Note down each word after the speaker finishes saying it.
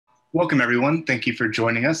Welcome, everyone. Thank you for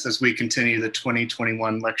joining us as we continue the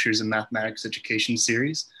 2021 Lectures in Mathematics Education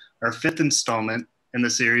series. Our fifth installment in the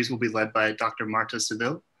series will be led by Dr. Marta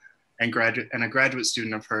Seville and a graduate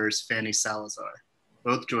student of hers, Fany Salazar,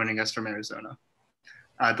 both joining us from Arizona.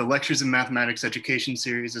 The Lectures in Mathematics Education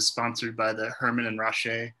series is sponsored by the Herman and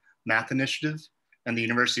Rache Math Initiative and the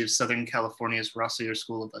University of Southern California's Rossler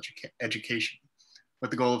School of Education,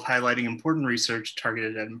 with the goal of highlighting important research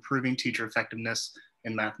targeted at improving teacher effectiveness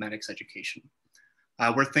in mathematics education.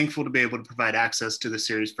 We're thankful to be able to provide access to the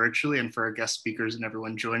series virtually and for our guest speakers and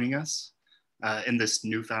everyone joining us in this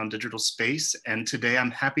newfound digital space. And today I'm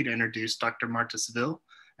happy to introduce Dr. Marta Seville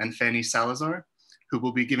and Fany Salazar, who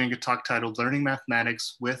will be giving a talk titled Learning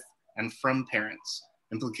Mathematics with and from Parents,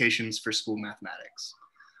 Implications for School Mathematics.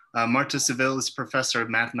 Marta Seville is Professor of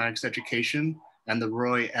Mathematics Education and the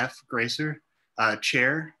Roy F. Gracer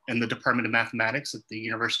Chair in the Department of Mathematics at the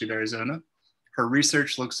University of Arizona. Her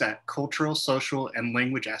research looks at cultural, social, and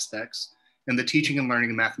language aspects in the teaching and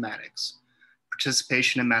learning of mathematics,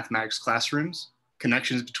 participation in mathematics classrooms,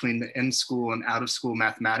 connections between the in-school and out-of-school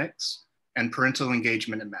mathematics, and parental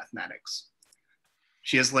engagement in mathematics.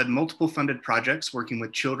 She has led multiple funded projects working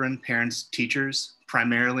with children, parents, teachers,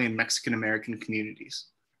 primarily in Mexican-American communities.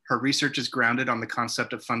 Her research is grounded on the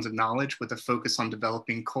concept of funds of knowledge with a focus on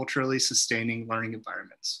developing culturally sustaining learning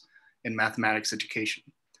environments in mathematics education.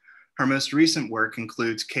 Her most recent work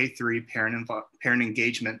includes K-3 Parent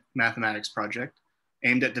Engagement Mathematics Project,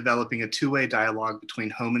 aimed at developing a two-way dialogue between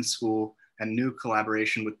home and school and new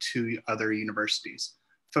collaboration with two other universities,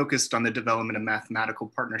 focused on the development of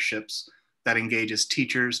mathematical partnerships that engages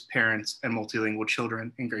teachers, parents, and multilingual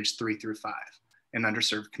children in grades 3 through 5 in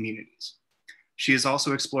underserved communities. She is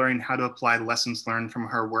also exploring how to apply lessons learned from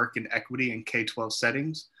her work in equity and K-12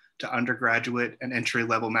 settings to undergraduate and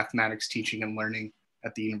entry-level mathematics teaching and learning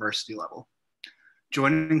at the university level.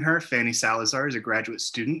 Joining her, Fany Salazar is a graduate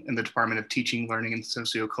student in the Department of Teaching, Learning, and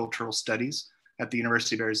Sociocultural Studies at the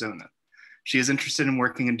University of Arizona. She is interested in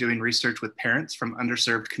working and doing research with parents from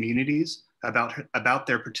underserved communities about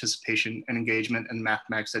their participation and engagement in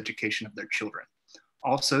mathematics education of their children.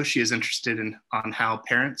 Also, she is interested on how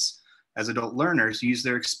parents, as adult learners, use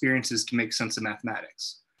their experiences to make sense of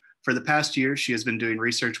mathematics. For the past year, she has been doing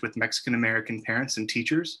research with Mexican-American parents and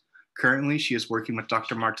teachers. Currently, she is working with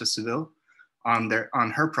Dr. Marta Seville on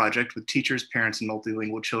her project with teachers, parents, and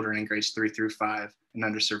multilingual children in grades 3 through 5 in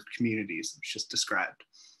underserved communities, which just described.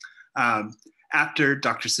 After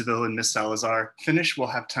Dr. Seville and Ms. Salazar finish, we'll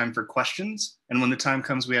have time for questions. And when the time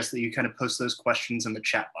comes, we ask that you kind of post those questions in the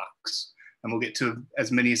chat box. And we'll get to as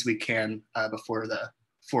many as we can before the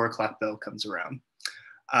 4 o'clock bell comes around.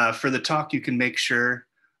 For the talk, you can make sure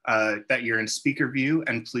that you're in speaker view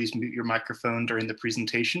and please mute your microphone during the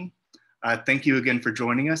presentation. Thank you again for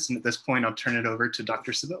joining us. And at this point, I'll turn it over to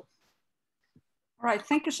Dr. Seville. All right,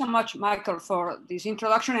 thank you so much, Michael, for this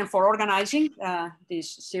introduction and for organizing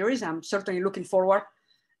this series. I'm certainly looking forward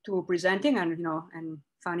to presenting, and and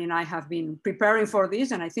Fany and I have been preparing for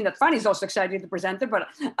this, and I think that Fany is also excited to present it, but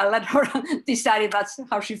I'll let her decide if that's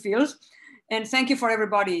how she feels. And thank you for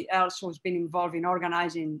everybody else who's been involved in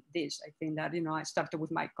organizing this. I think that, I started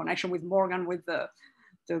with my connection with Morgan with the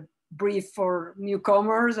brief for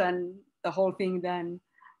newcomers, and the whole thing then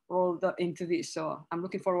rolled into this. So I'm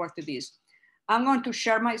looking forward to this. I'm going to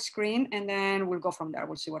share my screen and then we'll go from there.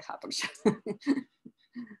 We'll see what happens.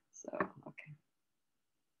 So, okay.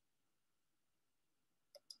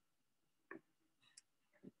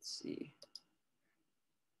 Let's see.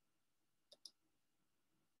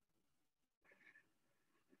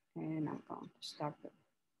 And I'm going to start it.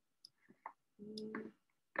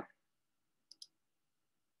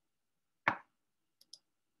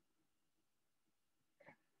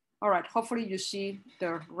 All right, hopefully you see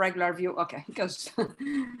the regular view. Okay, because,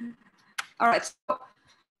 all right. So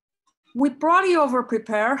we probably over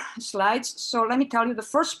prepare slides. So let me tell you the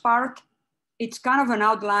first part, it's kind of an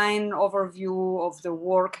outline overview of the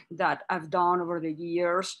work that I've done over the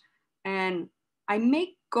years. And I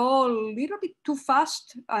may go a little bit too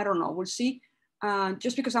fast. I don't know, we'll see.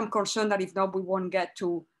 Just because I'm concerned that if not, we won't get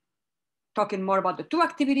to talking more about the 2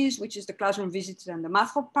 activities, which is the classroom visits and the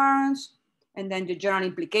math for parents, and then the general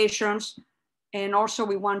implications. And also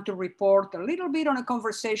we want to report a little bit on a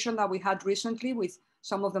conversation that we had recently with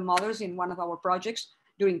some of the mothers in one of our projects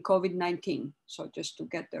during COVID-19. So just to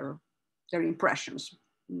get their impressions,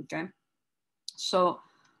 okay? So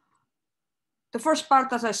the first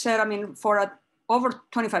part, as I said, I mean, for over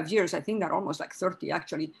 25 years, I think that almost like 30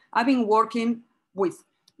 actually, I've been working with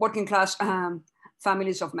working class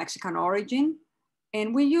families of Mexican origin.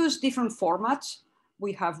 And we use different formats.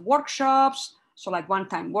 We have workshops, So like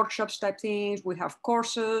one-time workshops type things. We have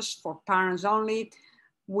courses for parents only.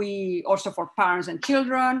 We also for parents and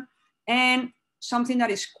children. And something that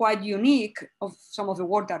is quite unique of some of the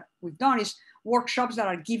work that we've done is workshops that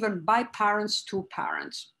are given by parents to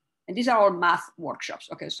parents. And these are all math workshops.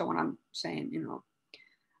 Okay, so when I'm saying, you know,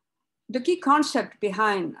 the key concept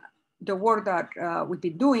behind the work that we've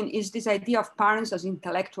been doing is this idea of parents as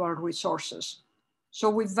intellectual resources. So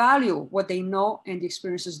we value what they know and the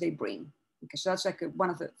experiences they bring. Okay, so that's like one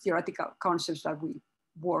of the theoretical concepts that we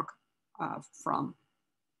work from.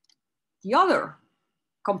 The other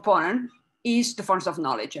component is the funds of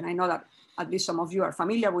knowledge. And I know that at least some of you are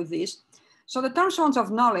familiar with this. So the term funds of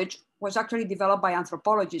knowledge was actually developed by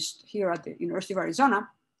anthropologists here at the University of Arizona.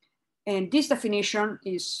 And this definition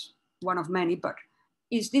is one of many, but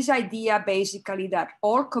is this idea basically that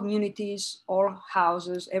all communities, all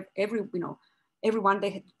houses, everyone,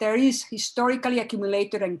 there is historically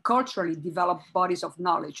accumulated and culturally developed bodies of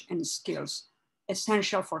knowledge and skills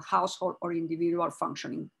essential for household or individual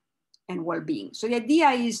functioning and well-being. So the idea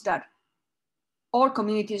is that all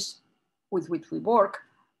communities with which we work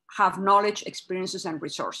have knowledge, experiences, and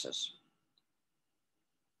resources.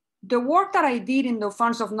 The work that I did in the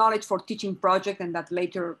Funds of Knowledge for Teaching project, and that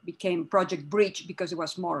later became Project Bridge because it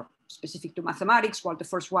was more specific to mathematics, while the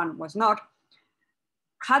first one was not,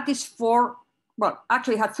 had these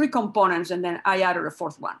actually had three components, and then I added a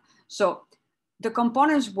fourth one. So the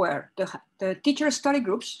components were the teacher study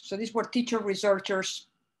groups. So these were teacher researchers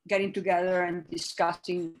getting together and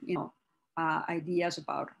discussing, ideas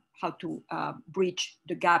about how to bridge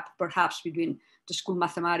the gap perhaps between the school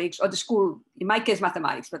mathematics or the school, in my case,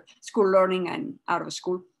 mathematics, but school learning and out of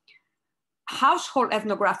school. Household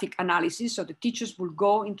ethnographic analysis. So the teachers will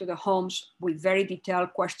go into the homes with very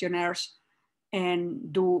detailed questionnaires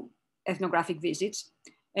and do ethnographic visits.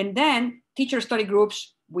 And then teacher study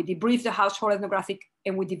groups, we debrief the household ethnographic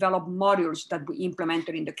and we develop modules that we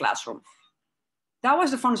implemented in the classroom. That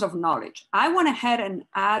was the funds of knowledge. I went ahead and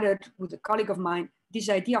added with a colleague of mine, this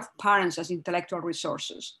idea of parents as intellectual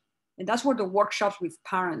resources. And that's where the workshops with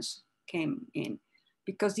parents came in.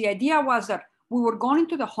 Because the idea was that we were going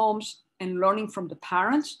into the homes and learning from the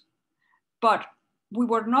parents, but we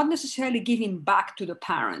were not necessarily giving back to the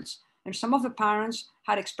parents. And some of the parents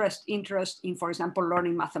had expressed interest in, for example,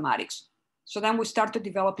 learning mathematics. So then we started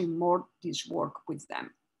developing more this work with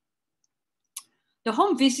them. The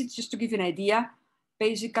home visits, just to give you an idea,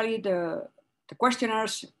 basically the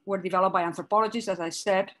questionnaires were developed by anthropologists, as I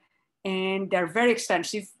said, and they're very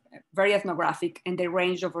extensive, very ethnographic, and they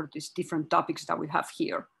range over these different topics that we have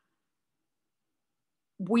here.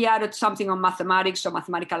 We added something on mathematics, so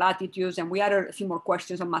mathematical attitudes, and we added a few more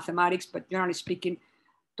questions on mathematics, but generally speaking,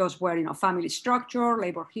 those were, family structure,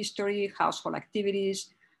 labor history, household activities,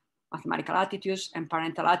 mathematical attitudes, and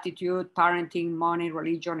parental attitude, parenting, money,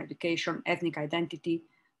 religion, education, ethnic identity.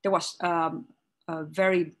 There was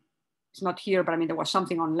it's not here, but I mean, there was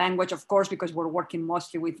something on language, of course, because we're working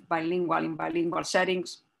mostly with bilingual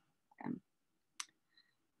settings.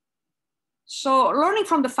 So learning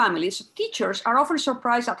from the families, teachers are often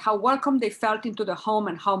surprised at how welcome they felt into the home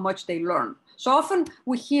and how much they learn. So often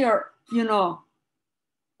we hear,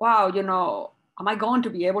 wow, am I going to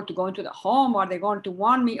be able to go into the home? Are they going to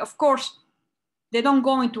want me? Of course, they don't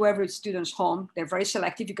go into every student's home. They're very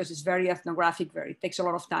selective because it's very ethnographic, it takes a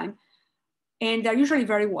lot of time. And they're usually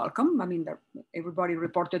very welcome. I mean, everybody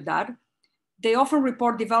reported that. They often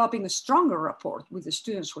report developing a stronger rapport with the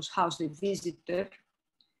students whose house they visited.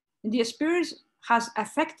 And the experience has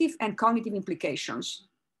affective and cognitive implications.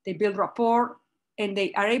 They build rapport and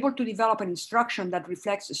they are able to develop an instruction that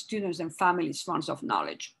reflects the students' and families' funds of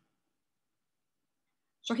knowledge.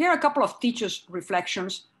 So here are a couple of teachers'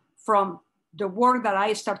 reflections from the work that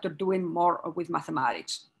I started doing more with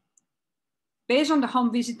mathematics. Based on the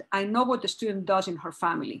home visit, I know what the student does in her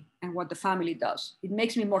family and what the family does. It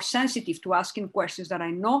makes me more sensitive to asking questions that I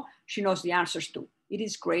know she knows the answers to. It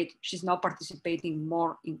is great. She's now participating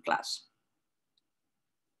more in class.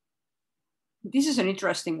 This is an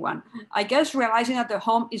interesting one. I guess realizing that the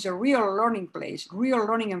home is a real learning place, real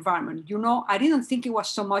learning environment. I didn't think it was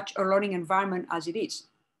so much a learning environment as it is.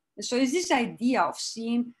 And so it's this idea of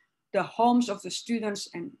seeing the homes of the students,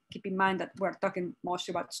 and keep in mind that we're talking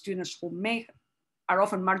mostly about students who are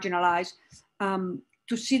often marginalized,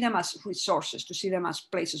 to see them as resources, to see them as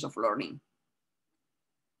places of learning.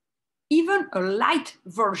 Even a light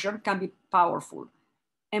version can be powerful.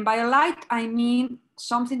 And by a light, I mean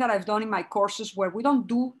something that I've done in my courses where we don't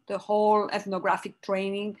do the whole ethnographic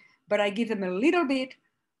training, but I give them a little bit,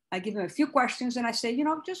 I give them a few questions and I say,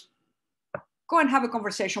 just go and have a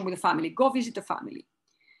conversation with the family, go visit the family.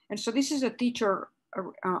 And so this is a teacher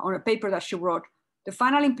on a paper that she wrote, the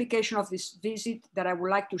final implication of this visit that I would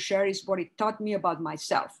like to share is what it taught me about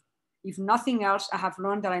myself. If nothing else, I have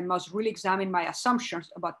learned that I must really examine my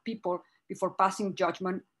assumptions about people before passing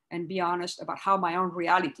judgment and be honest about how my own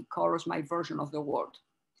reality colors my version of the world.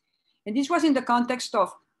 And this was in the context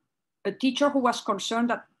of a teacher who was concerned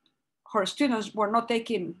that her students were not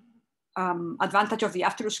taking advantage of the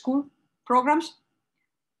after school programs.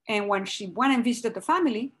 And when she went and visited the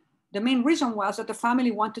family, the main reason was that the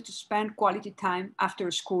family wanted to spend quality time after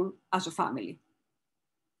school as a family.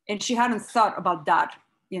 And she hadn't thought about that.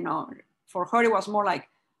 You know, for her, it was more like,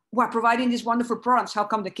 we're providing these wonderful programs. How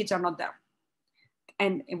come the kids are not there?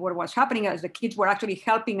 And what was happening is the kids were actually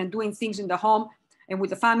helping and doing things in the home and with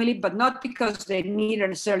the family, but not because they needed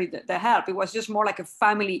necessarily the help. It was just more like a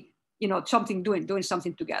family, you know, something doing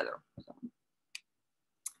something together.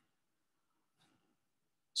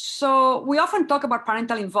 So we often talk about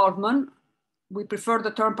parental involvement. We prefer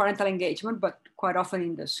the term parental engagement, but quite often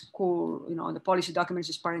in the school, you know, in the policy documents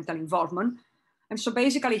is parental involvement. And so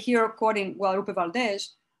basically here, quoting Guadalupe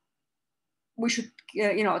Valdez, we should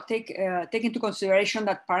take into consideration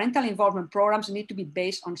that parental involvement programs need to be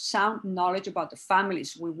based on sound knowledge about the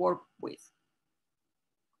families we work with.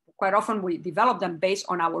 Quite often we develop them based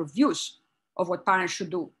on our views of what parents should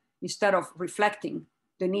do instead of reflecting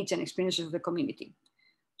the needs and experiences of the community.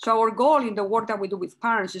 So our goal in the work that we do with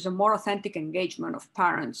parents is a more authentic engagement of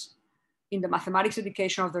parents in the mathematics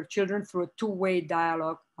education of their children through a two-way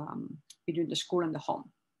dialogue between the school and the home.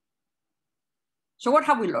 So what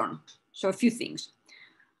have we learned? So a few things.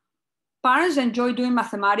 Parents enjoy doing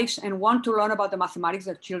mathematics and want to learn about the mathematics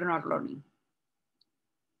that children are learning.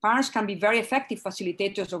 Parents can be very effective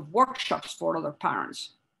facilitators of workshops for other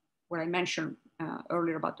parents, what I mentioned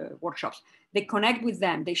earlier about the workshops. They connect with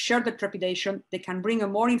them, they share the trepidation, they can bring a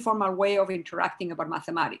more informal way of interacting about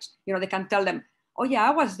mathematics. You know, they can tell them, oh yeah,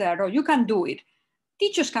 I was there, or you can do it.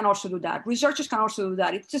 Teachers can also do that, researchers can also do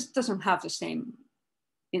that. It just doesn't have the same,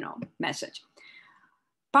 you know, message.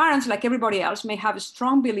 Parents, like everybody else, may have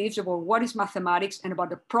strong beliefs about what is mathematics and about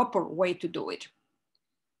the proper way to do it.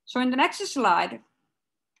 So in the next slide,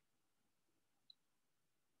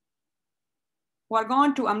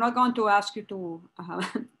 I'm not going to ask you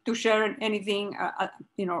to share anything,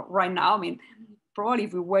 you know, right now. I mean, probably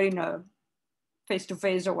if we were in a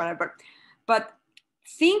face-to-face or whatever, but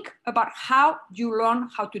think about how you learn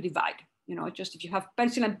how to divide. You know, just if you have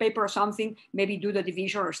pencil and paper or something, maybe do the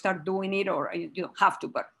division or start doing it, or you don't have to,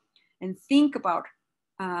 but, and think about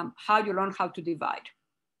how you learn how to divide.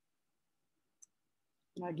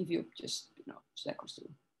 And I'll give you just, you know, seconds to.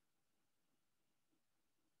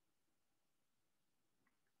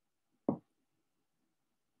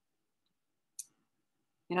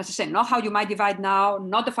 And as I said, not how you might divide now,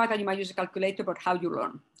 not the fact that you might use a calculator, but how you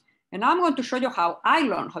learn. And now I'm going to show you how I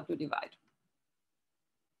learned how to divide.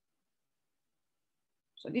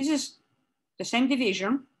 So this is the same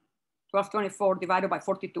division, 1224 divided by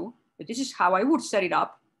 42, but this is how I would set it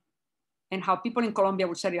up and how people in Colombia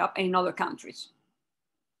would set it up and in other countries,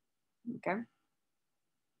 okay?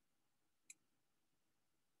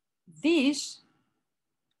 This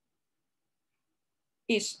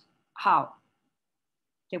is how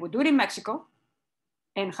they would do it in Mexico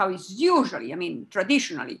and how it's usually, I mean,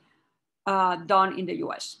 traditionally done in the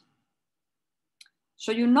US.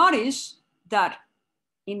 So you notice that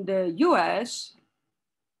in the US,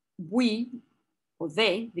 we, or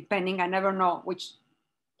they, depending, I never know which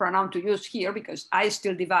pronoun to use here because I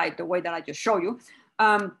still divide the way that I just showed you.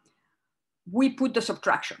 We put the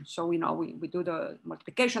subtraction. So we know we do the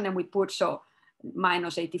multiplication and we put, so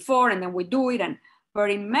minus 84 and then we do it. And but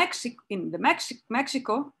in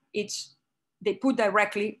Mexico, it's, they put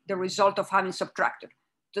directly the result of having subtracted.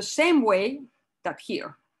 The same way that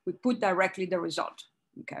here, we put directly the result,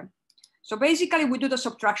 okay? So basically we do the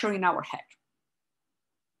subtraction in our head.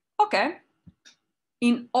 Okay,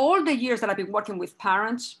 in all the years that I've been working with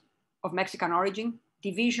parents of Mexican origin,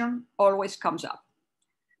 division always comes up.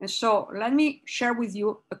 And so let me share with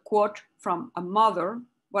you a quote from a mother.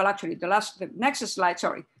 Well, actually the next slide,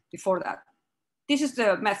 sorry, before that. This is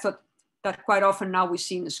the method that quite often now we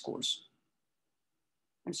see in the schools.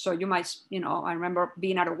 And so you might, you know, I remember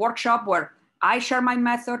being at a workshop where I share my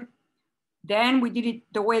method, then we did it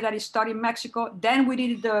the way that it's taught in Mexico, then we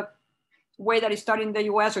did it the way that it's taught in the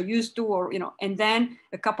US or used to, or, you know, and then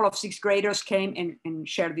a couple of sixth graders came and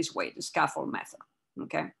shared this way, the scaffold method,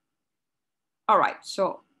 okay? All right,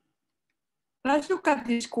 so let's look at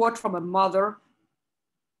this quote from a mother,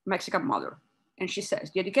 Mexican mother. And she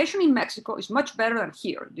says, the education in Mexico is much better than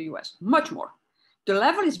here in the US, much more. The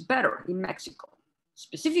level is better in Mexico,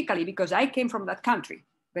 specifically because I came from that country.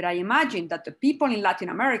 But I imagine that the people in Latin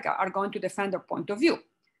America are going to defend their point of view.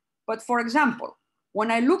 But for example, when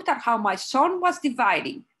I looked at how my son was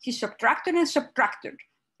dividing, he subtracted and subtracted,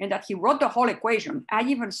 and that he wrote the whole equation, I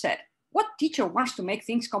even said, what teacher wants to make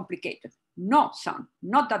things complicated? No, son,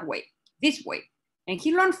 not that way, this way. And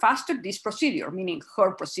he learned faster this procedure, meaning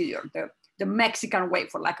her procedure, the Mexican way,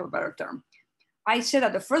 for lack of a better term. I said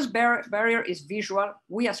that the first barrier is visual.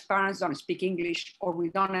 We as parents don't speak English, or we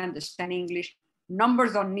don't understand English.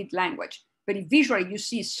 Numbers don't need language. But if visually you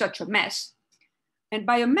see such a mess, and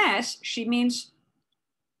by a mess, she means,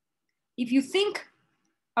 if you think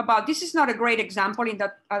about, this is not a great example in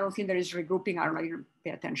that I don't think there is regrouping. I don't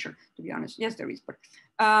pay attention, to be honest. Yes, there is, but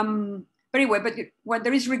anyway, but when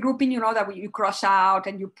there is regrouping, you know, that you cross out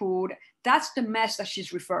and you put, that's the mess that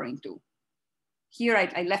she's referring to. Here,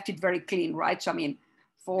 I left it very clean, right? So I mean,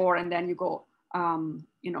 4, and then you go,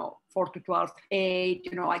 you know, 4 to 12, 8,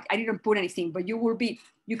 you know, I didn't put anything, but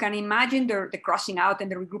you can imagine the crossing out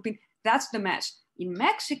and the regrouping. That's the mess. In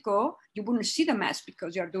Mexico, you wouldn't see the mess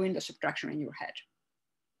because you're doing the subtraction in your head.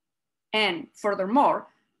 And furthermore,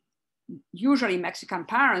 usually Mexican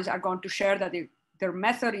parents are going to share that their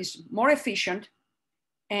method is more efficient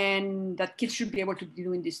and that kids should be able to be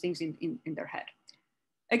doing these things in their head.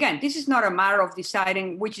 Again, this is not a matter of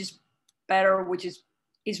deciding which is better, which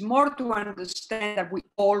is more to understand that we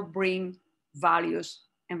all bring values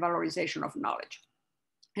and valorization of knowledge,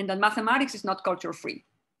 and that mathematics is not culture free.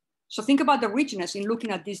 So think about the richness in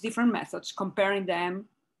looking at these different methods, comparing them,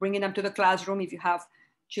 bringing them to the classroom if you have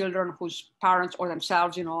children whose parents or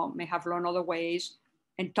themselves, you know, may have learned other ways,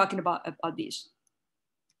 and talking about this.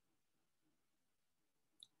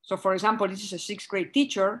 So for example, this is a 6th grade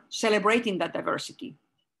teacher celebrating that diversity.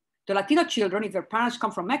 The Latino children, if their parents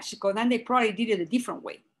come from Mexico, then they probably did it a different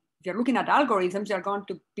way. If you're looking at algorithms, they're going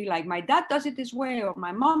to be like, my dad does it this way, or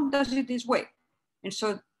my mom does it this way. And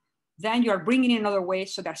so then you are bringing in another way,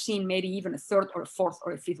 so they're seeing maybe even a 3rd or a 4th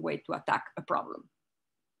or a 5th way to attack a problem.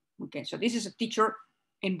 Okay, so this is a teacher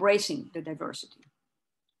embracing the diversity.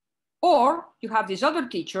 Or you have this other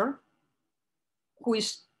teacher who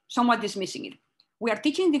is somewhat dismissing it. We are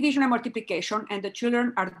teaching division and multiplication, and the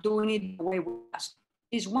children are doing it the way we asked.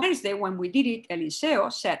 This Wednesday, when we did it,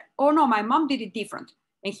 Eliseo said, oh no, my mom did it different.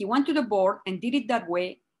 And he went to the board and did it that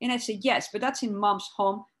way. And I said, yes, but that's in mom's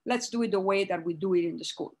home. Let's do it the way that we do it in the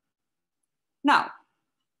school. Now,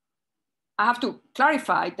 I have to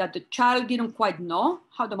clarify that the child didn't quite know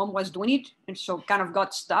how the mom was doing it, and so kind of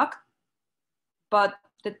got stuck. But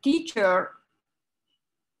the teacher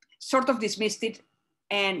sort of dismissed it,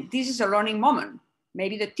 and this is a learning moment.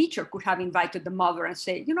 Maybe the teacher could have invited the mother and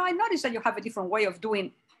say, you know, I noticed that you have a different way of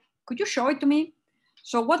doing. Could you show it to me?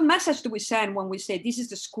 So what message do we send when we say this is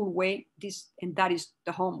the school way, and that is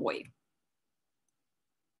the home way?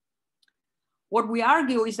 What we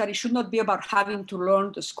argue is that it should not be about having to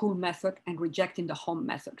learn the school method and rejecting the home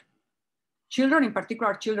method. Children, in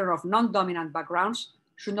particular children of non-dominant backgrounds,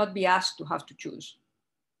 should not be asked to have to choose.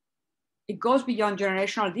 It goes beyond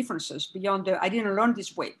generational differences, beyond I didn't learn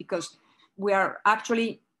this way, because we are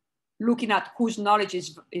actually looking at whose knowledge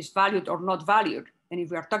is valued or not valued. And if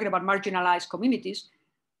we are talking about marginalized communities,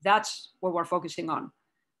 that's what we're focusing on.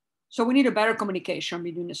 So we need a better communication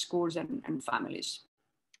between the schools and families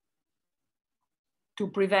to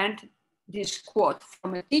prevent this quote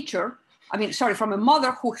from a teacher, from a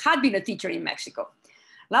mother who had been a teacher in Mexico.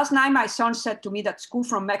 Last night, my son said to me that school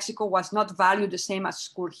from Mexico was not valued the same as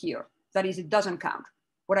school here. That is, it doesn't count.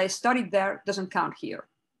 What I studied there doesn't count here.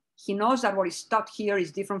 He knows that what is taught here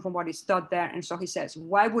is different from what is taught there. And so he says,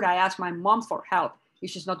 why would I ask my mom for help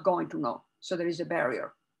if she's not going to know? So there is a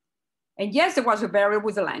barrier. And yes, there was a barrier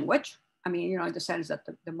with the language. In the sense that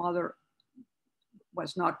the mother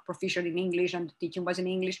was not proficient in English and the teaching was in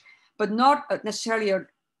English, but not necessarily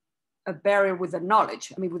a barrier with the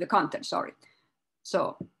knowledge, with the content, sorry.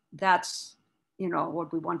 So that's,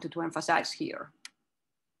 what we wanted to emphasize here.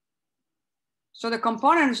 So the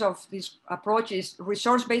components of this approach is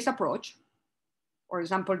resource-based approach. For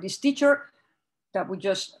example, this teacher that we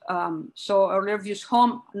just saw earlier views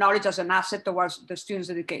home knowledge as an asset towards the student's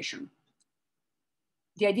education.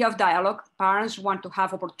 The idea of dialogue, parents want to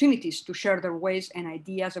have opportunities to share their ways and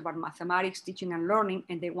ideas about mathematics, teaching and learning,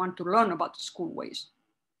 and they want to learn about the school ways.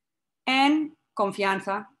 And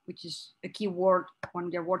confianza, which is a key word when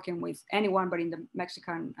they're working with anyone, but in the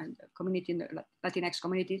Mexican community, in the Latinx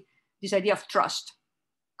community, this idea of trust,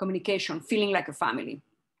 communication, feeling like a family.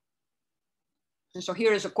 And so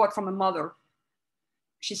here is a quote from a mother.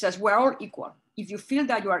 She says, we're all equal. If you feel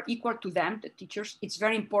that you are equal to them, the teachers, it's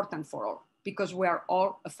very important for all, because we are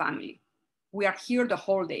all a family. We are here the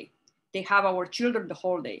whole day. They have our children the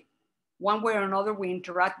whole day. one way or another, we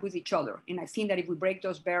interact with each other. And I think that if we break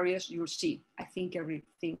those barriers, you'll see, I think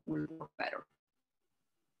everything will work better.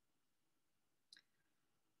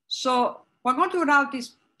 So we're going to now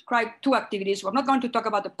describe two activities. We're not going to talk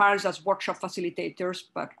about the parents as workshop facilitators,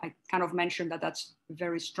 but I kind of mentioned that that's a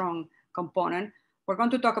very strong component. We're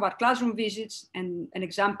going to talk about classroom visits and an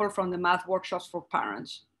example from the math workshops for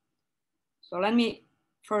parents. So let me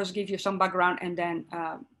first give you some background, and then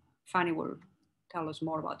Fany will tell us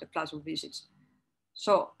more about the classroom visits.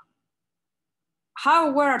 So how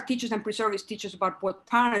aware are teachers and pre-service teachers about what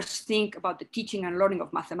parents think about the teaching and learning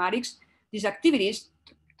of mathematics? These activities,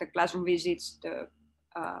 the classroom visits, the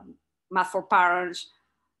math for parents,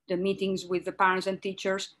 the meetings with the parents and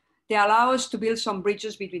teachers, they allow us to build some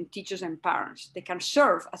bridges between teachers and parents. They can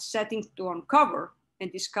serve as settings to uncover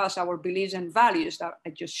and discuss our beliefs and values that I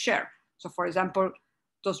just shared. So for example,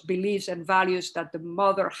 those beliefs and values that the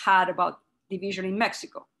mother had about division in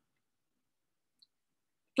Mexico.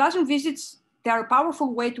 Classroom visits, they are a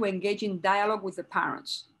powerful way to engage in dialogue with the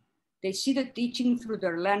parents. They see the teaching through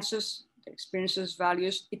their lenses, their experiences,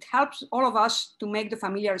 values. It helps all of us to make the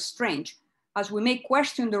familiar strange, as we may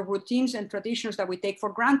question the routines and traditions that we take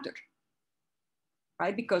for granted,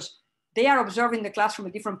 right? Because they are observing the class from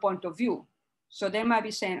a different point of view. So they might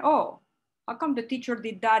be saying, oh, how come the teacher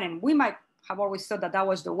did that? And we might have always thought that that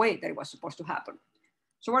was the way that it was supposed to happen.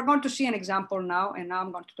 So we're going to see an example now, and now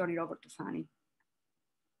I'm going to turn it over to Fany.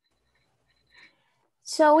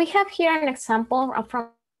 So we have here an example from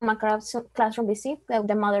a classroom visit that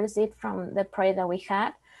the mothers did from the project that we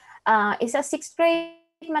had. It's a sixth grade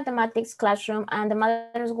mathematics classroom, and the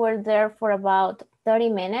mothers were there for about 30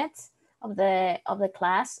 minutes of the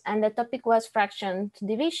class, and the topic was fraction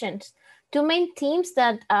divisions. Two main themes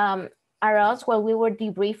that arose while we were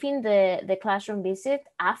debriefing the classroom visit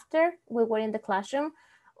after we were in the classroom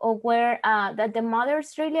were that the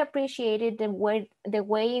mothers really appreciated the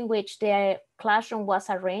way in which the classroom was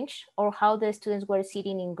arranged, or how the students were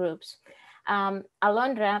sitting in groups.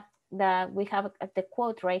 Alondra, that we have at the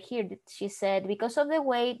quote right here, she said, because of the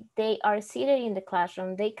way they are seated in the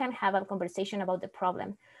classroom, they can have a conversation about the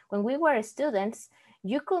problem. When we were students,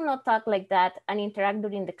 you could not talk like that and interact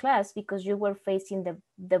during the class because you were facing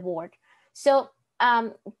the board. So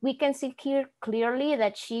we can see here clearly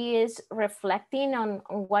that she is reflecting on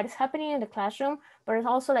what is happening in the classroom, but it's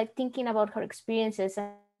also like thinking about her experiences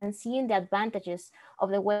and seeing the advantages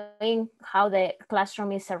of the way how the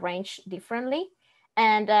classroom is arranged differently.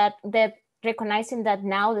 And recognizing that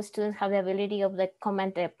now the students have the ability of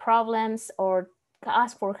comment their problems or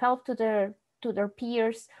ask for help to their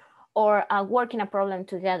peers, or working a problem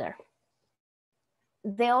together.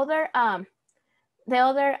 The other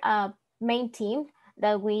main theme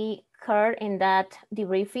that we heard in that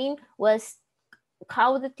debriefing was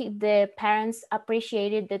how the parents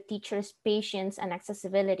appreciated the teacher's patience and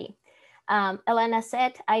accessibility. Elena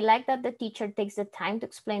said, I like that the teacher takes the time to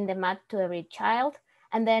explain the math to every child.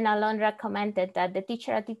 And then Alondra commented that the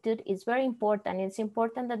teacher attitude is very important. It's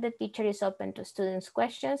important that the teacher is open to students'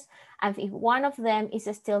 questions. And if one of them is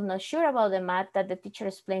still not sure about the math, that the teacher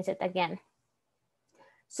explains it again.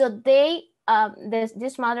 So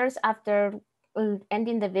these mothers, after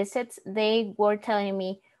ending the visits, they were telling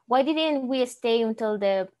me, why didn't we stay until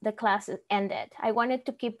the class ended? I wanted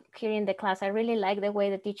to keep hearing the class. I really like the way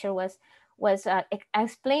the teacher was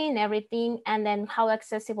explaining everything, and then how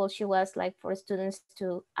accessible she was, like for students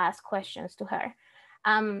to ask questions to her.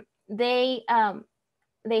 They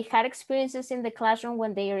had experiences in the classroom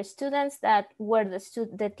when they were students that where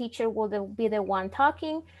the teacher would be the one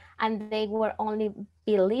talking, and they were only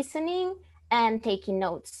be listening and taking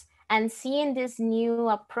notes. And seeing this new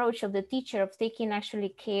approach of the teacher of taking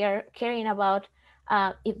actually caring about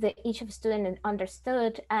if each student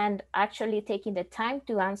understood, and actually taking the time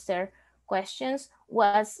to answer questions,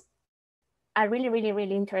 was a really, really,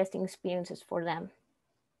 really interesting experiences for them.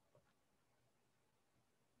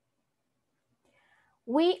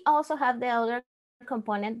 We also have the other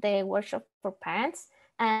component, the workshop for parents.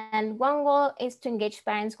 And one goal is to engage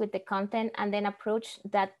parents with the content and then approach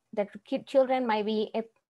that children might be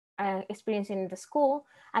experiencing in the school.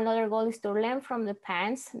 Another goal is to learn from the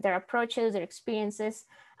parents, their approaches, their experiences.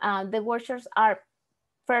 The workshops are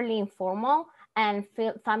fairly informal and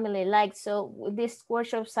family-like. So these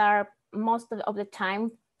workshops are most of the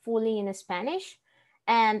time fully in Spanish,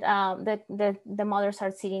 and the mothers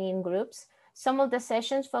are sitting in groups. Some of the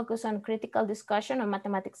sessions focus on critical discussion on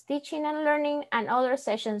mathematics teaching and learning, and other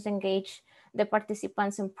sessions engage the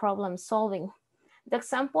participants in problem solving. The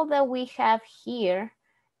example that we have here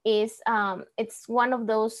is it's one of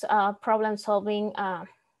those problem solving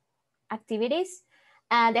activities.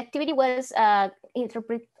 And the activity was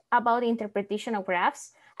about the interpretation of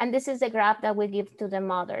graphs. And this is the graph that we give to the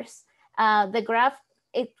mothers. The graph,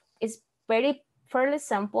 it is fairly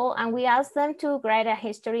simple, and we ask them to write a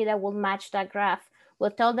history that will match that graph.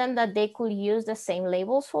 We'll tell them that they could use the same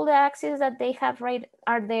labels for the axes that they have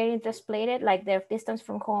are there displayed, like their distance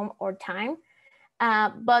from home or time.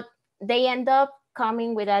 But they end up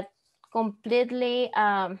coming with a completely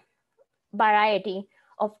variety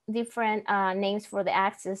of different names for the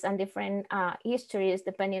axes and different histories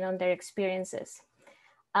depending on their experiences.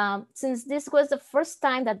 Since this was the first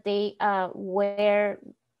time that they were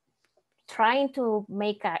trying to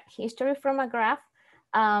make a history from a graph,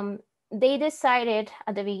 they decided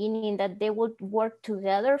at the beginning that they would work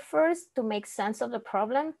together first to make sense of the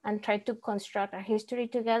problem and try to construct a history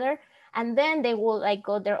together. And then they will like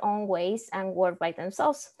go their own ways and work by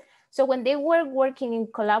themselves. So when they were working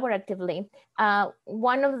collaboratively,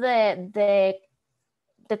 one of the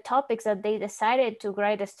topics that they decided to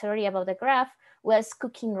write a story about the graph was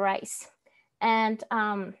cooking rice. And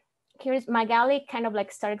here's Magali kind of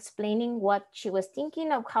like start explaining what she was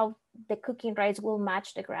thinking of how the cooking rice will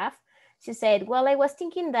match the graph. She said, well, I was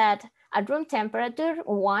thinking that at room temperature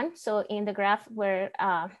 1, so in the graph where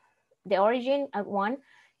the origin at 1,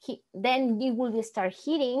 then you will start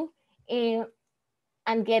heating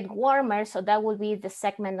and get warmer. So that will be the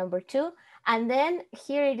segment number 2. And then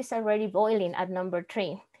here it is already boiling at number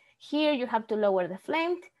 3. Here you have to lower the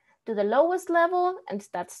flame to the lowest level, and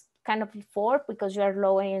that's kind of 4 because you are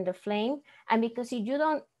lowering the flame. And because if you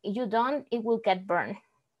don't, it will get burned.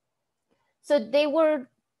 So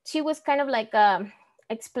she was kind of like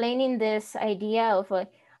explaining this idea of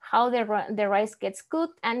how the rice gets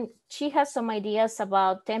cooked. And she has some ideas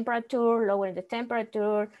about temperature, lowering the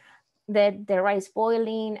temperature, the rice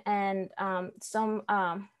boiling, and some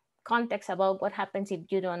context about what happens if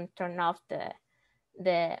you don't turn off the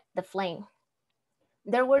flame.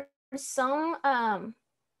 There were some,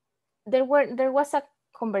 there was a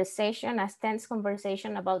conversation, a tense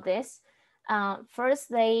conversation about this. First,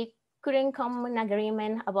 they couldn't come in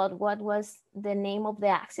agreement about what was the name of the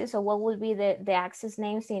axis or what would be the axis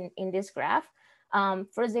names in this graph.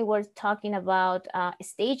 First, they were talking about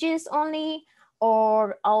stages only,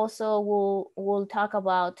 or also we'll talk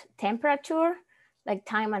about temperature, like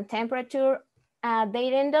time and temperature.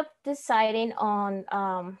 They end up deciding on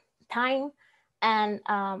time and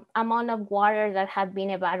amount of water that had been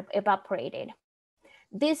evaporated.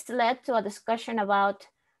 This led to a discussion about,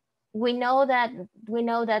 we know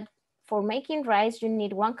that for making rice, you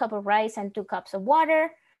need 1 cup of rice and 2 cups of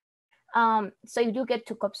water. So you do get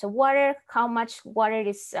 2 cups of water. How much water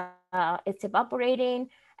is it's evaporating?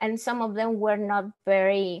 And some of them were not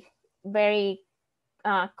very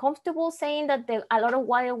comfortable saying that a lot of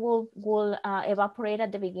water will evaporate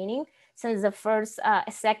at the beginning, since the first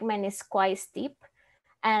segment is quite steep,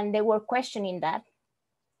 and they were questioning that.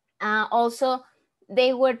 Also,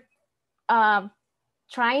 they were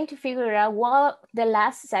trying to figure out what the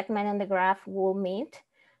last segment in the graph will mean,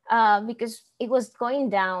 because it was going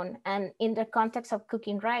down, and in the context of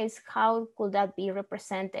cooking rice, how could that be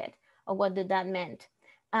represented, or what did that mean?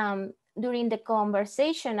 During the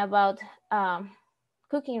conversation about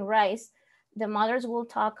cooking rice, the mothers will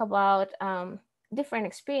talk about different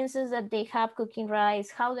experiences that they have cooking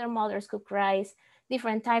rice, how their mothers cook rice,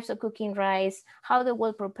 different types of cooking rice, how they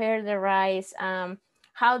will prepare the rice,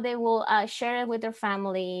 how they will share it with their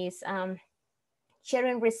families,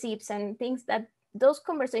 sharing receipts and things. That those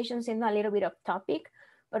conversations seem a little bit off topic,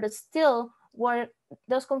 but it still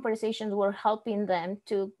those conversations were helping them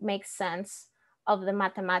to make sense of the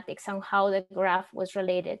mathematics and how the graph was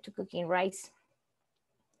related to cooking rice.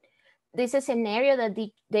 This scenario that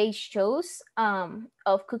they chose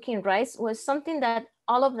of cooking rice was something that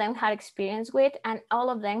all of them had experience with, and all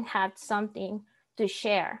of them had something to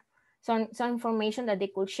share. Some information that they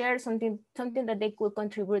could share, something that they could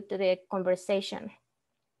contribute to the conversation.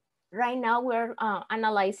 Right now, we're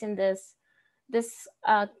analyzing this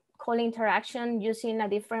whole interaction using a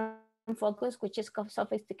different focus, which is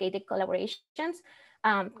sophisticated collaborations,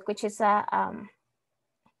 which is a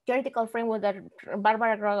theoretical framework that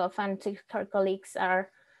Barbara Rogoff and her colleagues are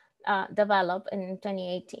developed in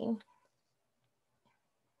 2018.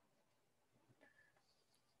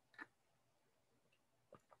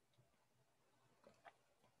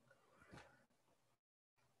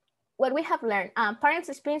 What we have learned, parents'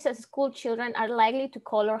 experience as school children are likely to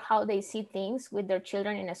color how they see things with their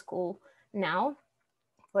children in a school now.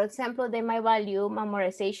 For example, they might value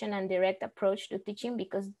memorization and direct approach to teaching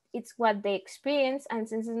because it's what they experience. And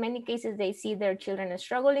since in many cases they see their children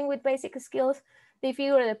struggling with basic skills, they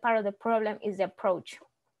figure that part of the problem is the approach.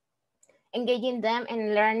 Engaging them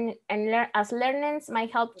and learn as learners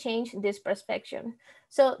might help change this perception.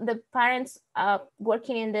 So the parents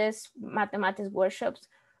working in these mathematics workshops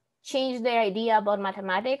change their idea about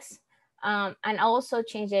mathematics, and also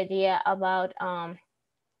change the idea about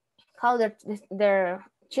how their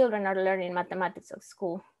children are learning mathematics at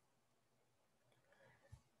school.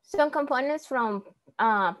 Some components from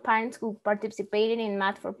parents who participated in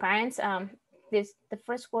Math for Parents. The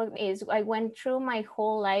first one is I went through my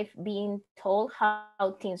whole life being told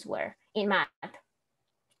how things were in math.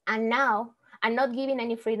 And now I'm not given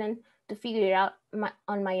any freedom to figure it out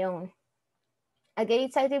on my own. I get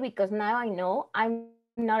excited because now I know I'm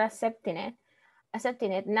not accepting it.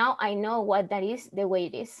 Now I know what that is the way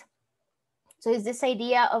it is. So it's this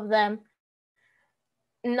idea of them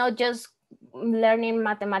not just learning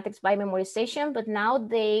mathematics by memorization, but now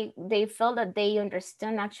they feel that they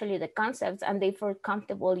understand actually the concepts and they feel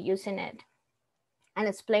comfortable using it and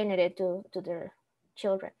explaining it to their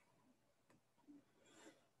children.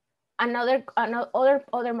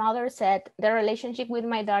 Other mother said, the relationship with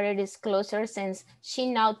my daughter is closer since she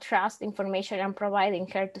now trusts information I'm providing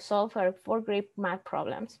her to solve her 4th-grade math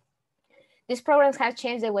problems. These programs have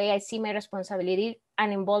changed the way I see my responsibility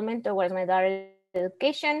and involvement towards my daughter's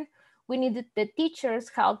education. We need the teachers'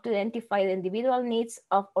 help to identify the individual needs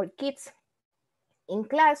of our kids in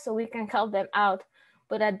class so we can help them out.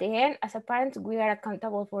 But at the end, as a parent, we are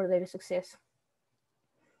accountable for their success.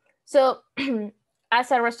 So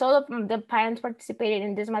as a result of the parents participating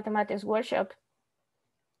in this mathematics workshop,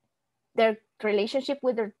 their relationship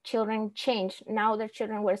with their children changed. Now their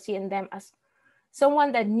children were seeing them as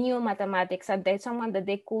someone that knew mathematics and someone that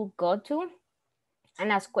they could go to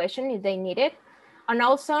and ask questions if they needed. And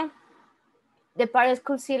also the parents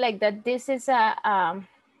could see like that this is a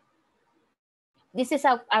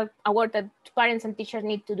work that parents and teachers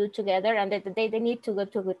need to do together, and that they need to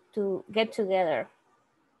get together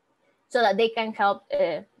so that they can help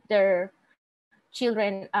their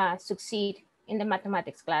children succeed in the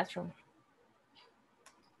mathematics classroom.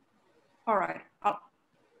 All right,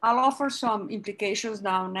 I'll offer some implications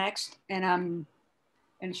now next, and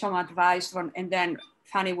some advice from, and then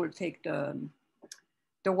Fany will take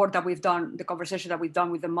the work that we've done, the conversation that we've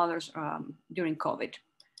done with the mothers during COVID.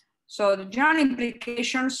 So the general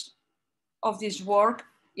implications of this work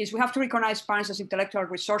is we have to recognize parents as intellectual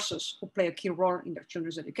resources who play a key role in their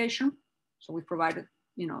children's education. So we provided,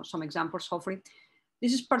 some examples, hopefully.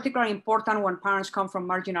 This is particularly important when parents come from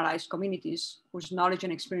marginalized communities whose knowledge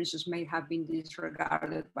and experiences may have been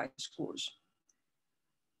disregarded by schools.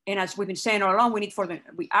 And as we've been saying all along,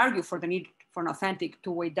 we argue for the need for an authentic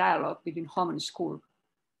two-way dialogue between home and school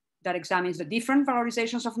that examines the different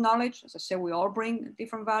valorizations of knowledge. As I said, we all bring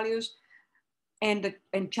different values, and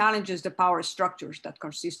challenges the power structures that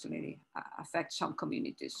consistently affect some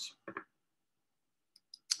communities.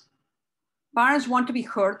 Parents want to be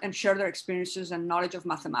heard and share their experiences and knowledge of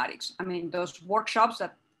mathematics. I mean, those workshops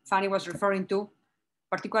that Fany was referring to,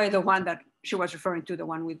 particularly the one that she was referring to, the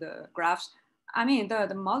one with the graphs, I mean,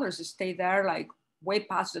 the mothers stayed there like way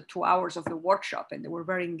past the 2 hours of the workshop, and they were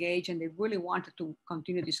very engaged and they really wanted to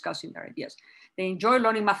continue discussing their ideas. They enjoy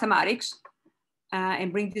learning mathematics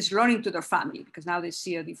and bring this learning to their family because now they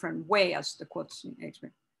see a different way, as the quotes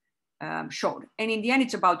showed. And in the end,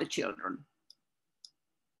 it's about the children.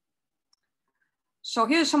 So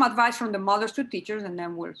here's some advice from the mothers to teachers, and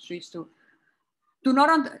then we'll switch to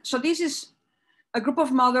so this is a group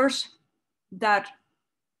of mothers that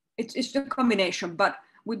it's the combination, but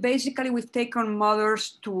we've taken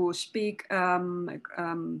mothers to speak at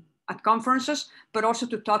conferences, but also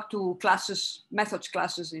to talk to classes, methods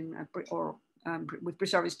classes with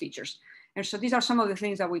pre-service teachers. And so these are some of the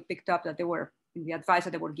things that we picked up that they were in the advice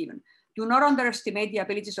that they were given. Do not underestimate the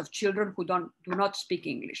abilities of children who do not speak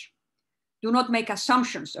English. Do not make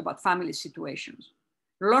assumptions about family situations.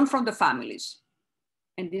 Learn from the families.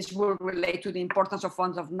 And this will relate to the importance of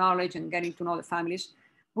funds of knowledge and getting to know the families.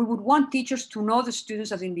 We would want teachers to know the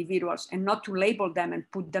students as individuals and not to label them and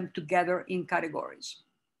put them together in categories.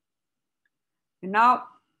 And now,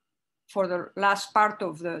 for the last part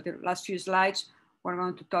of the last few slides, we're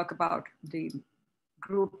going to talk about the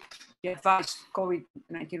group, the advice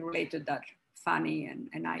COVID-19 related that Fany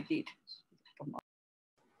and I did.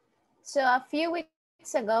 So a few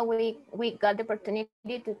weeks ago, we got the opportunity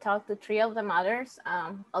to talk to 3 of the mothers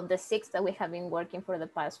of the 6 that we have been working for the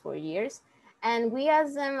past 4 years. And we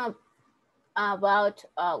asked them about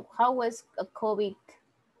how was COVID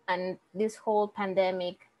and this whole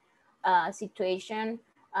pandemic situation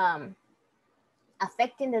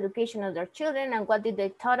affecting the education of their children, and what did they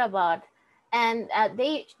thought about. And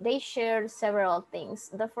they shared several things.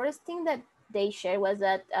 The first thing that they shared was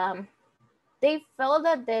that they felt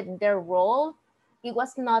that their role, it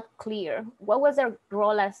was not clear. What was their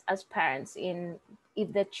role as parents in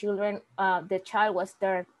if the child was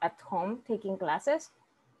there at home taking classes?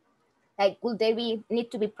 Like, would they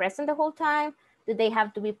need to be present the whole time? Did they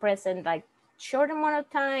have to be present like short amount of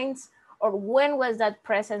times? Or when was that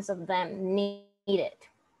presence of them needed?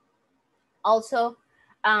 Also,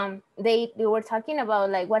 they were talking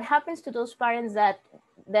about like what happens to those parents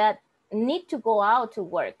that need to go out to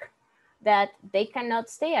work, that they cannot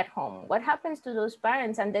stay at home. What happens to those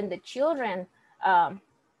parents? And then the children that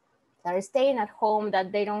are staying at home,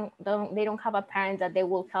 that they don't have a parent that they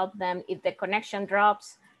will help them if the connection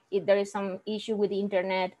drops, if there is some issue with the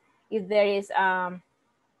internet, if there is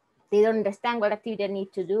they don't understand what activity they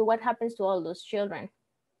need to do. What happens to all those children?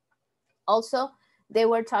 Also, they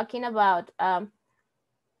were talking about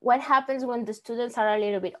what happens when the students are a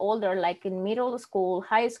little bit older, like in middle school,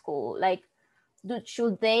 high school. Like,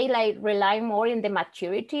 should they like rely more in the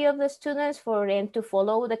maturity of the students for them to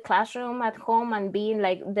follow the classroom at home and being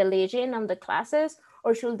like the legend of the classes,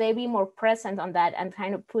 or should they be more present on that and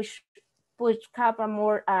kind of push up a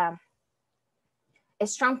more a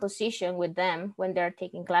strong position with them when they're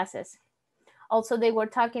taking classes? Also, they were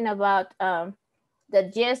talking about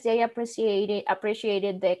that yes, they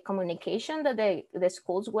appreciated the communication that the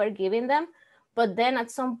schools were giving them, but then at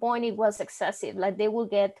some point it was excessive. Like, they will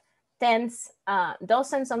get dozens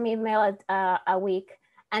of emails a week,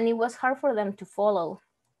 and it was hard for them to follow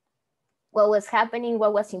what was happening,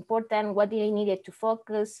 what was important, what they needed to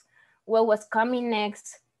focus, what was coming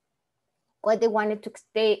next, what they wanted to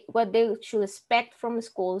stay, what they should expect from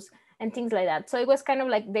schools, and things like that. So it was kind of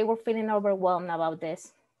like they were feeling overwhelmed about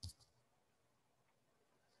this.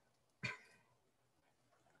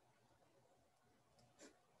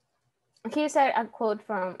 Here's a quote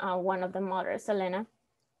from one of the mothers, Selena.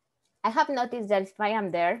 "I have noticed that if I am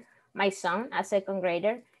there, my son, a second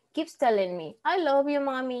grader, keeps telling me, 'I love you,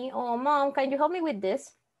 mommy.' 'Oh, mom, can you help me with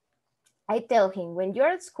this?' I tell him, 'When you're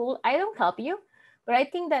at school, I don't help you.' But I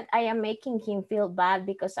think that I am making him feel bad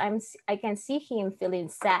because I can see him feeling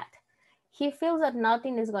sad. He feels that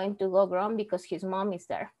nothing is going to go wrong because his mom is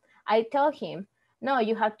there. I tell him, 'No,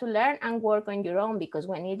 you have to learn and work on your own because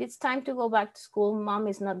when it is time to go back to school, mom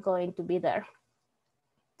is not going to be there.'"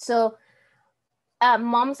 So the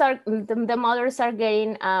mothers are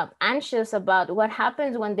getting anxious about what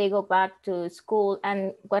happens when they go back to school,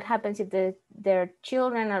 and what happens if their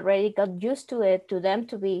children already got used to it, to them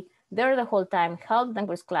to be there the whole time, help them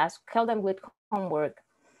with class, help them with homework,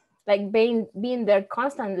 like being there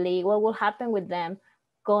constantly. What will happen with them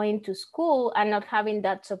going to school and not having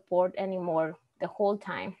that support anymore the whole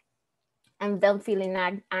time, and them feeling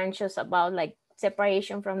anxious about like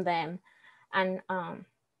separation from them, and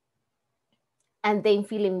they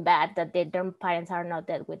feeling bad that their parents are not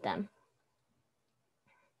there with them.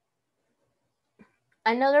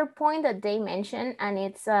 Another point that they mentioned, and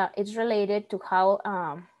it's related to how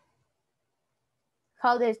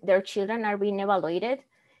their children are being evaluated.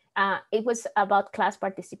 It was about class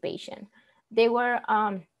participation. They were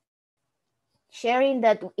sharing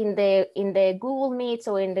that in the Google Meets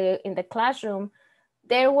or in the classroom,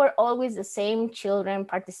 there were always the same children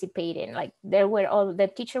participating. Like,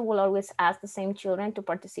 the teacher will always ask the same children to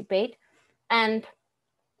participate. And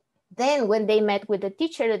then when they met with the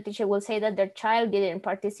teacher will say that their child didn't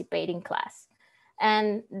participate in class.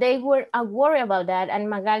 And they were worried about that. And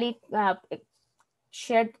Magali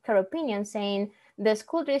shared her opinion, saying the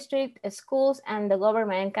school district, schools, and the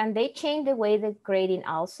government, can they change the way they're grading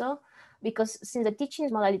also? Because since the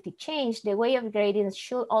teaching modality changed, the way of grading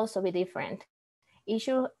should also be different. It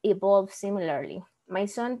should evolve similarly. My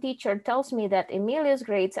son teacher tells me that Emilio's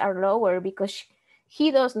grades are lower because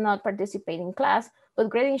he does not participate in class, but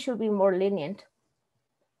grading should be more lenient.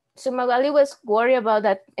 So Magali was worried about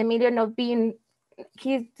that Emilio not being,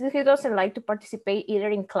 he doesn't like to participate either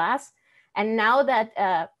in class. And now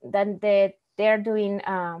that they're doing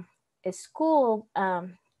a school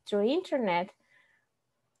through internet,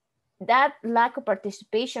 that lack of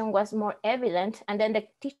participation was more evident, and then the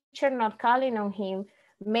teacher not calling on him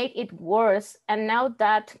made it worse. And now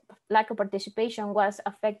that lack of participation was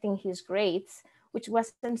affecting his grades, which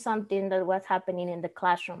wasn't something that was happening in the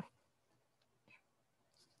classroom.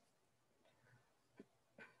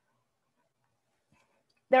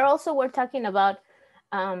 There also were talking about,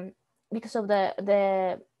 because of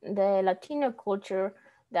the Latino culture,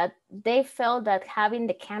 that they felt that having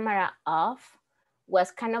the camera off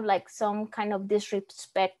was kind of like some kind of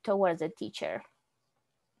disrespect towards the teacher.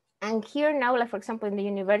 And here now, like for example, in the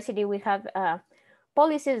university, we have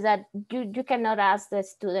policies that you cannot ask the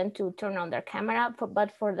student to turn on their camera,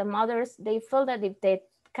 but for the mothers, they felt that if the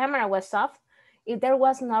camera was off, if there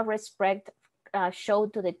was no respect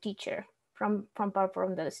showed to the teacher from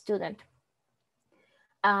the student.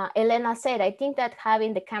 Elena said, I think that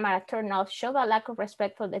having the camera turned off shows a lack of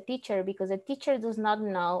respect for the teacher because the teacher does not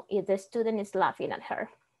know if the student is laughing at her.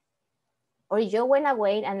 Or you went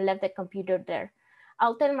away and left the computer there.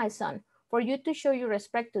 I'll tell my son, for you to show your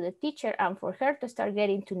respect to the teacher and for her to start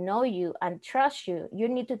getting to know you and trust you, you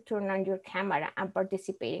need to turn on your camera and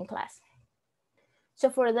participate in class. So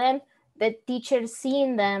for them, the teacher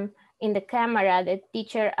seeing them in the camera, the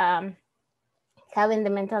teacher having the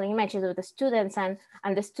mental images of the students and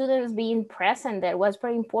the students being present there was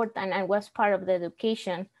very important and was part of the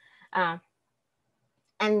education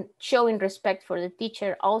and showing respect for the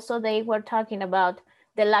teacher. Also, they were talking about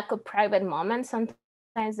the lack of private moments. Sometimes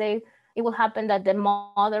it will happen that the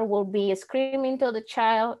mother will be screaming to the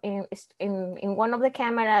child in one of the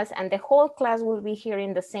cameras and the whole class will be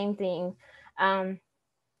hearing the same thing.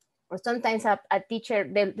 Or sometimes a teacher,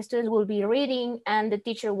 the students will be reading and the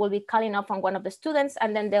teacher will be calling up on one of the students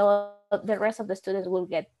and then the rest of the students will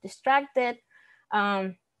get distracted.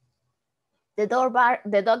 The dog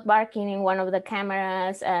barking in one of the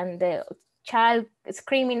cameras and the child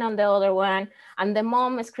screaming on the other one and the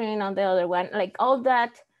mom screaming on the other one, like all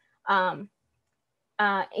that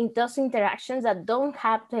in those interactions that don't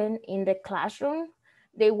happen in the classroom,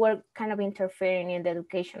 they were kind of interfering in the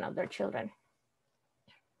education of their children.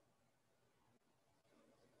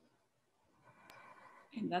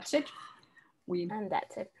 And that's it. And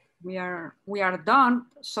that's it. We are done,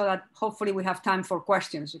 so that hopefully we have time for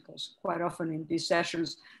questions, because quite often in these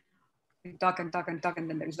sessions we talk and talk and talk and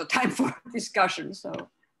then there is no time for discussion. So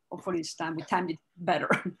hopefully it's time, we timed it better.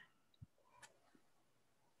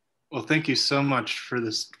 Well, thank you so much for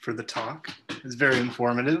the talk. It's very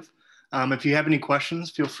informative. If you have any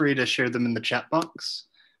questions, feel free to share them in the chat box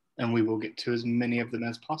and we will get to as many of them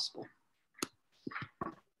as possible.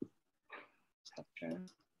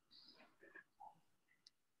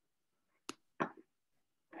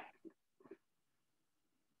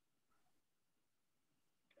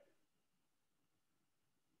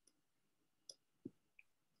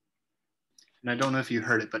 And I don't know if you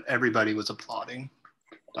heard it, but everybody was applauding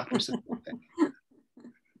Dr. Seville.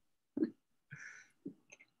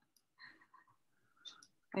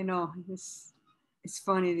 I know, it's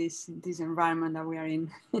funny, this environment that we are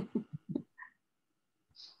in.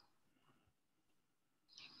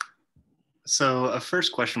 So a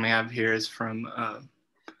first question we have here is from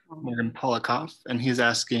Morgan Polikoff, and he's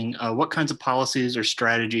asking, what kinds of policies or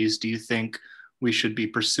strategies do you think we should be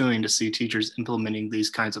pursuing to see teachers implementing these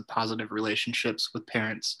kinds of positive relationships with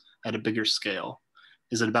parents at a bigger scale?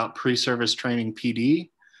 Is it about pre-service training PD?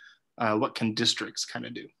 What can districts kind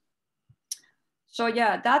of do? So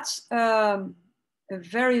yeah, that's a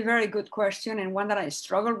very, very good question and one that I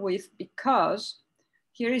struggle with, because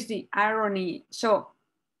here is the irony. So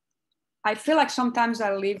I feel like sometimes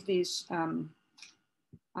I live this, I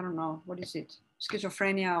don't know, what is it?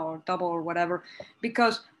 Schizophrenia or double or whatever,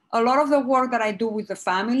 because a lot of the work that I do with the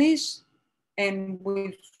families and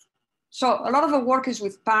so a lot of the work is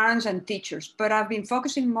with parents and teachers, but I've been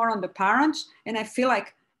focusing more on the parents, and I feel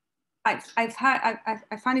like I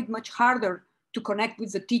find it much harder to connect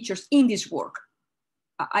with the teachers in this work.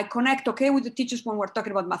 I connect okay with the teachers when we're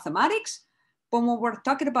talking about mathematics, but when we're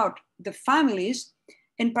talking about the families,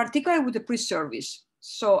 in particular with the pre-service.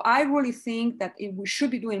 So I really think that we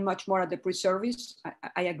should be doing much more at the pre-service.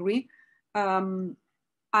 I agree.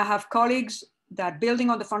 I have colleagues that, building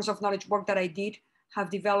on the Funds of Knowledge work that I did, have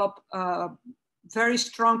developed very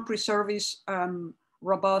strong pre-service,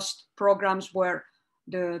 robust programs where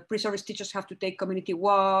the pre-service teachers have to take community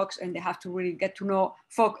walks and they have to really get to know,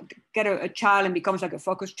 get a child and becomes like a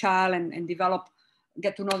focused child and develop,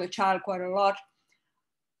 get to know the child quite a lot.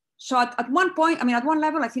 So at one point, I mean, at one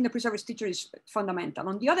level, I think the pre-service teacher is fundamental.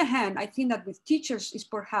 On the other hand, I think that with teachers is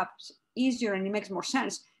perhaps easier and it makes more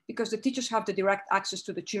sense because the teachers have the direct access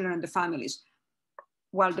to the children and the families,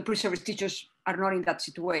 while the pre-service teachers are not in that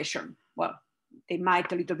situation. Well, they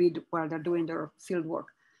might a little bit while they're doing their field work.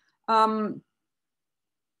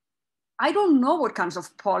 I don't know what kinds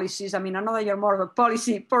of policies. I mean, I know that you're more of a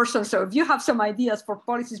policy person, so if you have some ideas for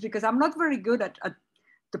policies, because I'm not very good at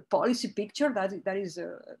the policy picture, that is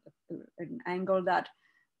an angle that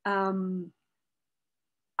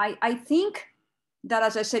I think that,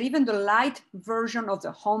 as I said, even the light version of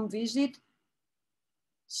the home visit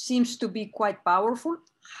seems to be quite powerful.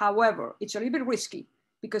 However, it's a little bit risky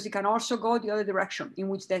because it can also go the other direction in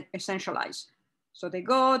which they essentialize. So they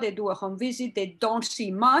go, they do a home visit, they don't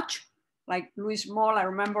see much. Like Luis Moll, I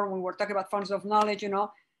remember when we were talking about funds of knowledge, you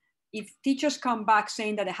know, if teachers come back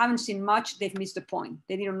saying that they haven't seen much, they've missed the point.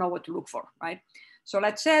 They didn't know what to look for, right? So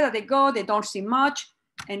let's say that they go, they don't see much,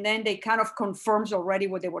 and then they kind of confirms already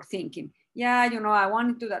what they were thinking. Yeah, you know, I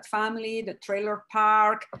wanted to that family, the trailer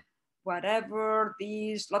park, whatever,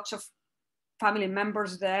 these, lots of family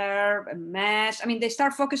members there, a mess. I mean, they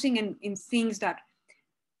start focusing in things that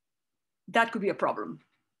could be a problem.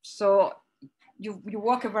 So you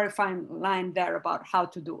walk a very fine line there about how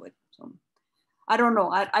to do it. So I don't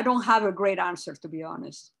know. I don't have a great answer, to be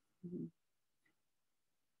honest.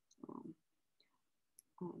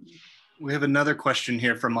 We have another question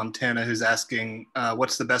here from Montana who's asking,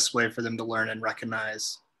 what's the best way for them to learn and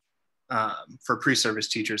recognize, for pre-service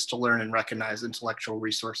teachers to learn and recognize intellectual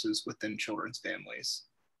resources within children's families?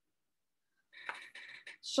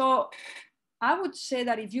 So I would say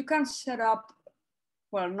that if you can set up,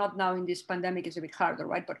 well, not now in this pandemic, it's a bit harder,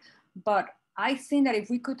 right? But I think that if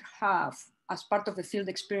we could have, as part of the field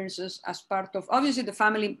experiences, as part of, obviously the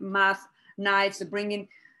family math nights, the bringing,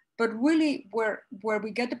 but really where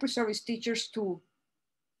we get the pre-service teachers to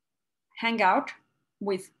hang out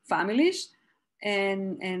with families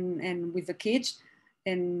and with the kids,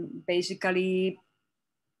 and basically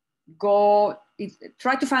go,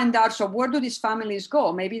 try to find out, so where do these families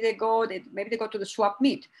go? Maybe they go to the swap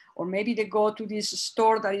meet, or maybe they go to this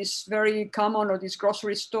store that is very common, or this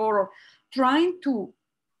grocery store, or trying to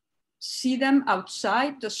see them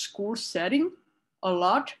outside the school setting a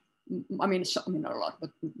lot. I mean, not a lot,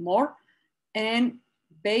 but more. And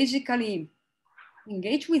basically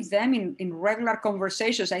engage with them in regular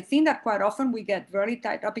conversations. I think that quite often we get very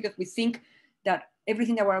tied up because we think that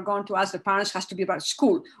everything that we're going to ask the parents has to be about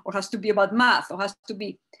school, or has to be about math, or has to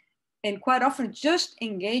be, and quite often just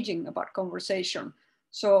engaging about conversation.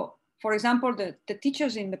 So for example, the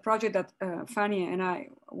teachers in the project that Fany and I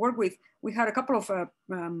work with, we had a couple of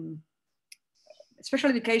special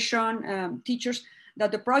education teachers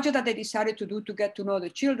that the project that they decided to do to get to know the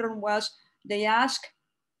children was they asked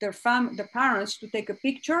the parents to take a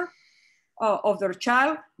picture of their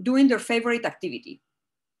child doing their favorite activity,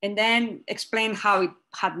 and then explain how it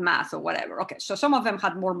had math or whatever. Okay, so some of them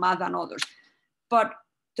had more math than others, but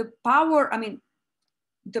the power, I mean,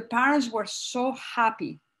 the parents were so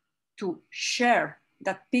happy to share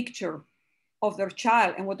that picture of their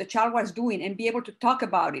child and what the child was doing and be able to talk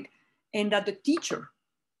about it, and that the teacher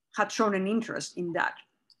had shown an interest in that.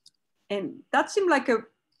 And that seemed like a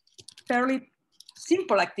fairly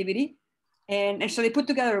simple activity. And so they put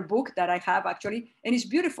together a book that I have actually, and it's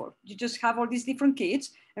beautiful. You just have all these different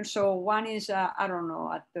kids. And so one is, I don't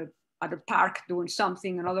know, at the park doing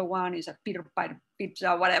something. Another one is at Peter Piper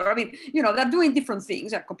Pizza, whatever. I mean, you know, they're doing different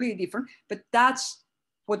things, they're completely different, but that's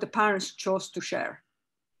what the parents chose to share.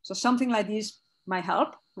 So something like this might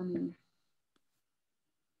help. I mean,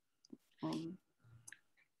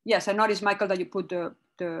 yes, I noticed, Michael, that you put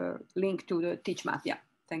the link to the Teach Math. Yeah,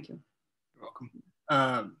 thank you. You're welcome.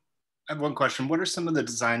 I have one question. What are some of the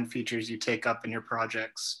design features you take up in your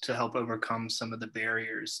projects to help overcome some of the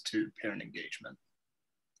barriers to parent engagement?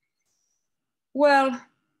 Well,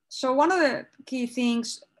 so one of the key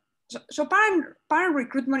things, so parent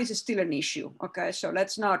recruitment is still an issue, okay? So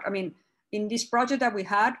let's not, I mean, in this project that we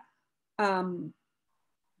had, the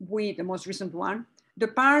most recent one, the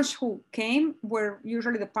parents who came were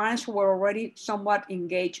usually the parents who were already somewhat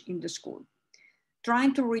engaged in the school.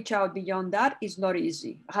 Trying to reach out beyond that is not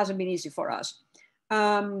easy. It hasn't been easy for us.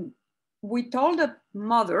 We told the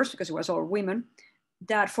mothers, because it was all women,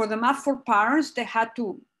 that for the Math for Parents, they had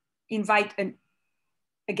to invite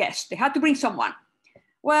a guest. They had to bring someone.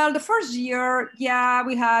 Well, the first year, yeah,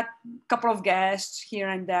 we had a couple of guests here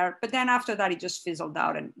and there, but then after that, it just fizzled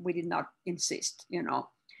out and we did not insist, you know.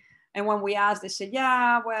 And when we asked, they said,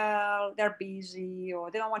 yeah, well, they're busy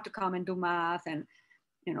or they don't want to come and do math. And,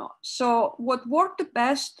 you know, so what worked the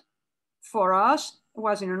best for us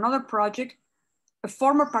was in another project, a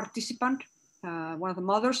former participant, one of the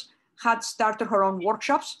mothers, had started her own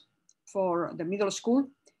workshops for the middle school.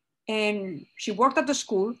 And she worked at the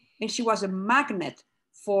school and she was a magnet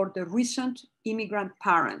for the recent immigrant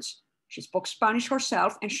parents. She spoke Spanish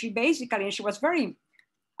herself and she was very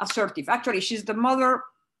assertive. Actually, she's the mother,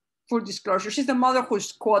 full disclosure, she's the mother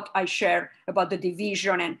whose quote I share about the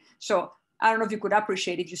division. And so I don't know if you could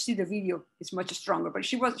appreciate it. You see the video, it's much stronger, but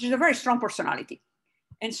she's a very strong personality.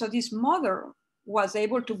 And so this mother was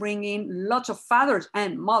able to bring in lots of fathers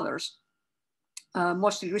and mothers,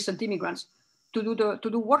 mostly recent immigrants, to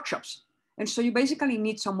do workshops. And so you basically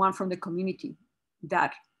need someone from the community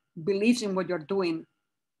that believes in what you're doing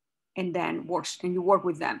and then works, and you work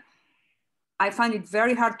with them. I find it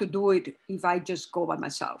very hard to do it if I just go by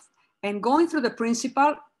myself. And going through the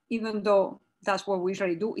principal, even though that's what we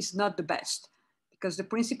usually do, is not the best, because the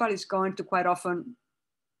principal is going to quite often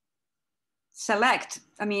select,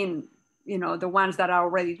 I mean, you know, the ones that are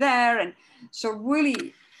already there. And so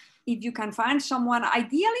really, if you can find someone,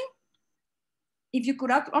 ideally, if you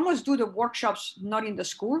could almost do the workshops not in the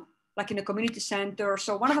school, like in a community center.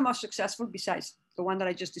 So one of the most successful, besides the one that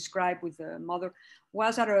I just described with the mother,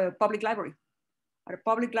 was at a public library. At a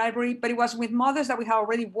public library, but it was with mothers that we had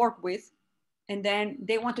already worked with, and then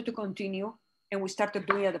they wanted to continue, and we started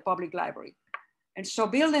doing it at the public library. And so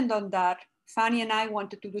building on that, Fany and I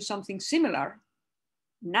wanted to do something similar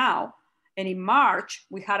now. And in March,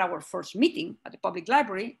 we had our first meeting at the public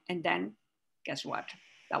library. And then guess what?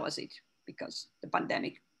 That was it, because the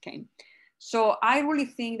pandemic came. So I really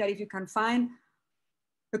think that if you can find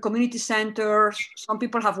the community centers, some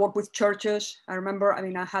people have worked with churches. I remember, I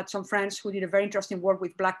mean, I had some friends who did a very interesting work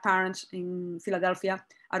with Black parents in Philadelphia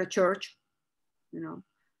at a church, you know,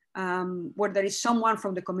 where there is someone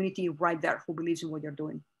from the community right there who believes in what you're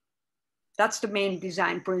doing. That's the main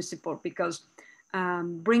design principle, because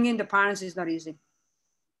bringing the parents is not easy.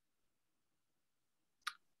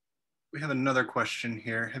 We have another question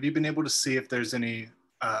here. Have you been able to see if there's any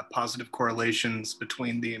positive correlations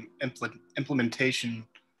between the implementation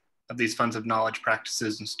of these funds of knowledge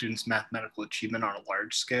practices and students' mathematical achievement on a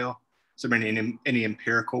large scale? Has there been any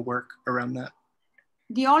empirical work around that?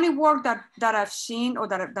 The only work that I've seen, or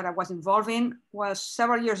that I was involved in, was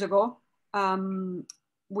several years ago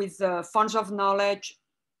with the Funds of Knowledge,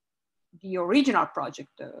 the original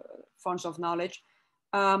project, Funds of Knowledge,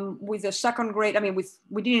 with the second grade. I mean,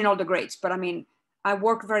 we did in all the grades, but I mean, I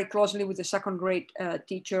worked very closely with the second grade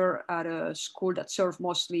teacher at a school that served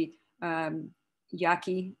mostly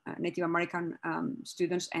Yaqui, Native American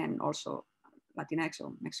students, and also Latinx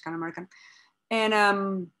or Mexican American.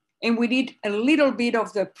 And we did a little bit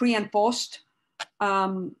of the pre and post,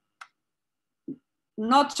 not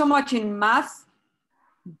so much in math,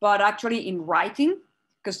 but actually in writing,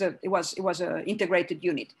 because it was an integrated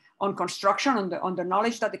unit on construction, on the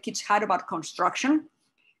knowledge that the kids had about construction.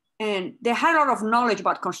 And they had a lot of knowledge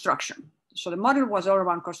about construction. So the model was all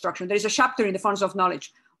around construction. There is a chapter in the Funds of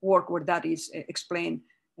Knowledge work where that is explained,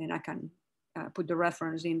 and I can put the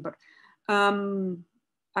reference in, but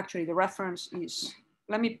actually the reference is,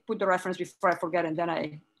 let me put the reference before I forget, and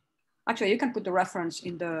then actually you can put the reference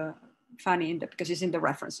in the Fany, because it's in the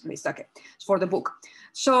reference list, okay, it's for the book.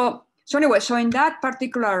 So anyway, so in that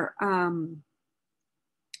particular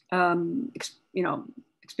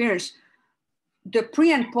experience, the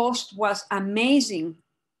pre and post was amazing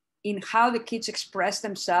in how the kids express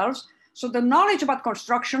themselves. So the knowledge about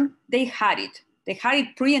construction, they had it. They had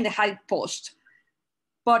it pre and they had it post.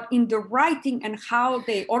 But in the writing and how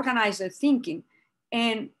they organize their thinking,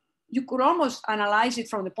 and you could almost analyze it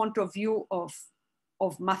from the point of view of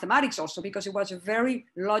mathematics also, because it was a very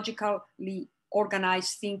logically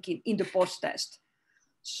organized thinking in the post test.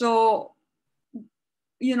 So,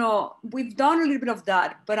 you know, we've done a little bit of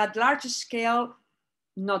that, but at large scale,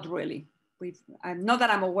 not really. Not that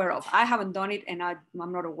I'm aware of. I haven't done it, and I'm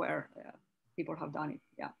not aware people have done it.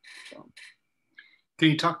 Yeah. So. Can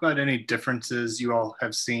you talk about any differences you all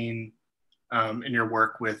have seen in your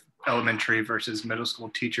work with elementary versus middle school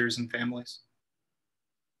teachers and families?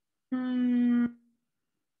 You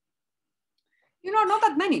know, not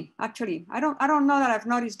that many, actually. I don't know that I've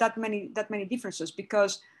noticed that many differences,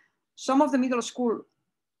 because some of the middle school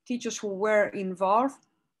teachers who were involved,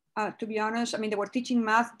 to be honest, I mean, they were teaching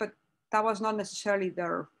math, but that was not necessarily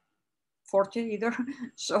their forte either.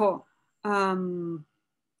 So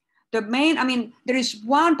the main, I mean, there is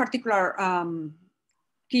one particular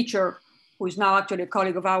teacher who is now actually a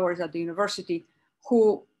colleague of ours at the university,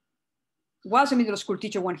 who was a middle school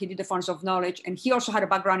teacher when he did the Funds of Knowledge. And he also had a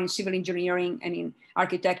background in civil engineering and in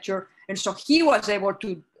architecture. And so he was able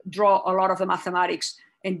to draw a lot of the mathematics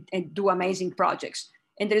and do amazing projects.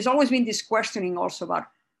 And there's always been this questioning also about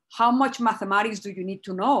how much mathematics do you need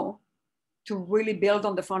to know to really build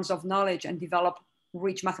on the Funds of Knowledge and develop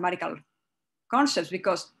rich mathematical concepts?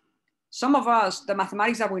 Because some of us, the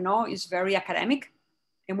mathematics that we know is very academic,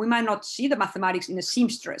 and we might not see the mathematics in a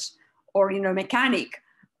seamstress or in a mechanic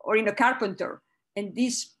or in a carpenter. And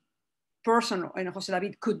this person, Jose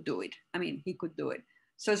David, could do it. I mean, he could do it.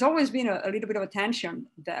 So it's always been a little bit of a tension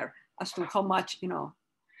there as to how much, you know,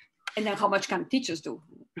 and then how much can teachers do,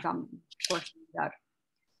 if I'm questioning that.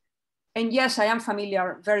 And yes, I am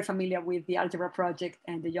very familiar with the Algebra Project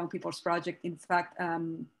and the Young People's Project. In fact,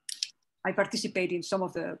 I participate in some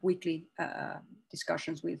of the weekly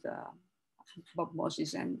discussions with Bob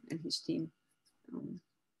Moses and his team.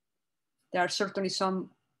 There are certainly some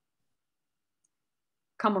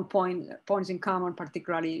common points in common,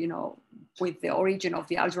 particularly, you know, with the origin of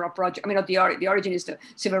the algebra project. I mean, not the origin is the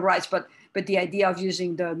civil rights, but the idea of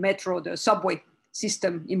using the metro, the subway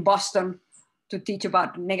system in Boston to teach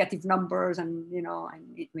about negative numbers and, you know,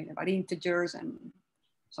 and about integers and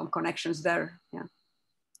some connections there. Yeah.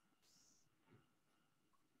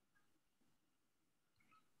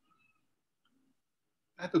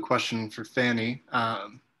 I have a question for Fany.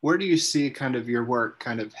 Where do you see kind of your work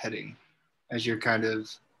kind of heading as you're kind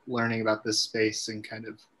of learning about this space, and kind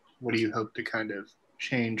of what do you hope to kind of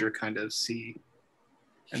change or kind of see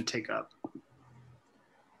and take up?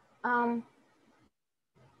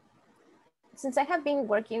 Since I have been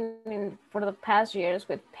working for the past years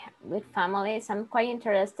with families, I'm quite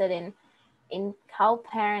interested in how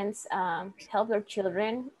parents help their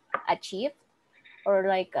children achieve or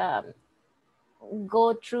like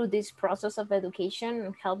go through this process of education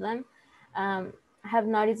and help them. I have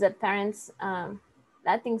noticed that parents,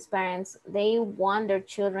 Latinx parents, they want their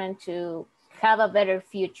children to have a better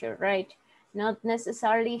future, right? Not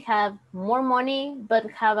necessarily have more money, but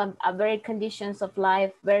have a better conditions of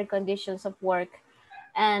life, better conditions of work.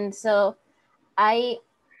 And so right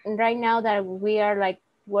now that we are like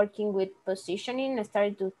working with positioning, I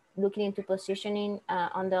started to looking into positioning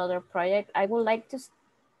on the other project. I would like to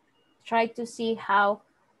try to see how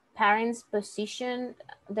parents position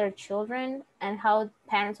their children and how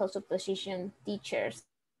parents also position teachers,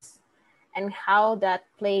 and how that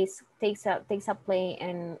takes a play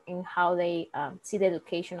in how they see the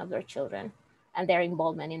education of their children and their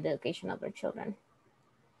involvement in the education of their children.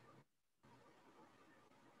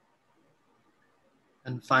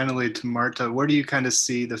 And finally, to Marta, where do you kind of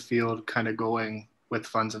see the field kind of going with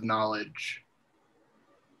funds of knowledge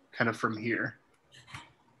kind of from here?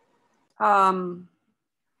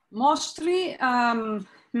 Mostly,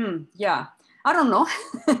 yeah, I don't know.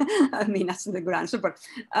 I mean, that's not a good answer, but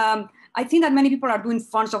I think that many people are doing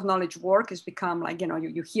funds of knowledge work. It's become like, you know,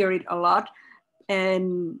 you hear it a lot.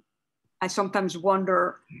 And I sometimes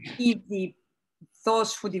wonder if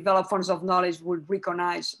those who develop funds of knowledge would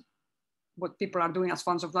recognize what people are doing as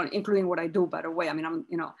funds of knowledge, including what I do, by the way. I mean, I'm,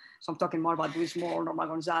 you know, so I'm talking more about Luis Moore, Norma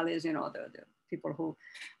Gonzalez, you know, the people who,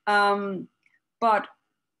 but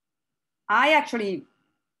I actually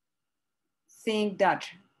think that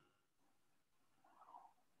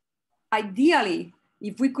ideally,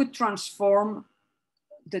 if we could transform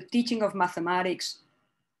the teaching of mathematics,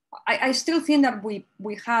 I still think that we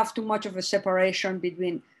have too much of a separation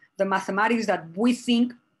between the mathematics that we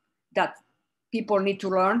think that people need to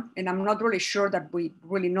learn, and I'm not really sure that we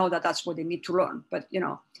really know that that's what they need to learn, but, you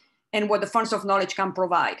know, and what the funds of knowledge can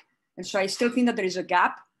provide. And so I still think that there is a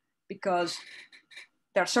gap, because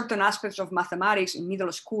there are certain aspects of mathematics in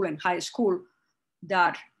middle school and high school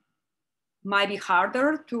that might be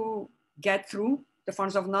harder to get through the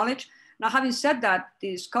funds of knowledge. Now, having said that,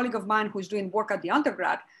 this colleague of mine who's doing work at the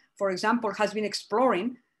undergrad, for example, has been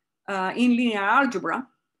exploring in linear algebra.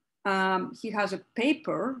 He has a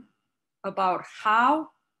paper about how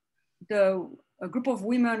a group of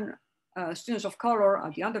women, students of color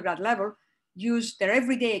at the undergrad level, use their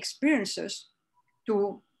everyday experiences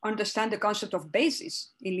to understand the concept of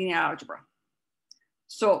basis in linear algebra.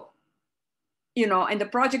 So, you know, and the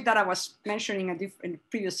project that I was mentioning in the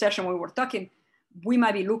previous session when we were talking, we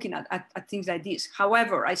might be looking at things like this.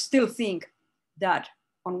 However, I still think that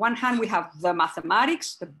on one hand, we have the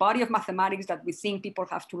mathematics, the body of mathematics that we think people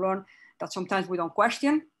have to learn that sometimes we don't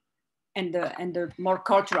question, and the more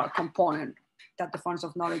cultural component that the funds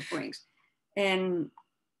of knowledge brings. And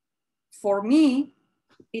for me,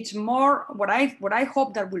 it's more, what I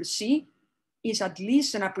hope that we'll see is at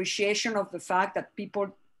least an appreciation of the fact that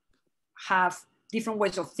people have different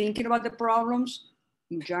ways of thinking about the problems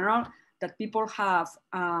in general, that people have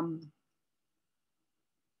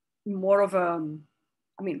more of a,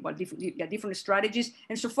 I mean, well, different strategies.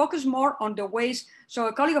 And so focus more on the ways. So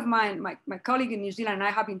a colleague of mine, my colleague in New Zealand and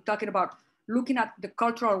I have been talking about looking at the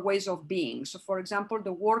cultural ways of being. So for example,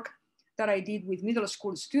 the work that I did with middle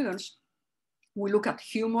school students, we look at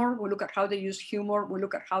humor, we look at how they use humor, we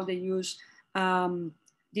look at how they use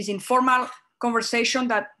this informal conversation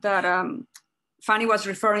that Fany was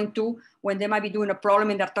referring to, when they might be doing a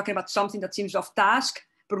problem and they're talking about something that seems off task,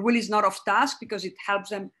 but really is not off task because it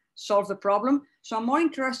helps them solve the problem. So I'm more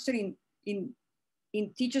interested in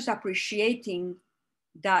teachers appreciating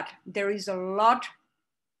that there is a lot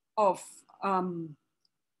of,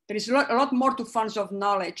 there is a lot more to funds of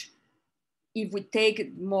knowledge if we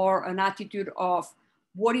take more an attitude of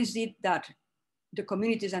what is it that the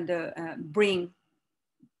communities and the bring.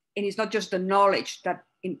 And it's not just the knowledge that,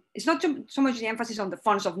 it's not so much the emphasis on the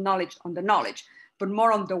funds of knowledge, on the knowledge, but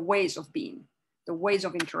more on the ways of being. the ways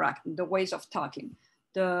of interacting, the ways of talking,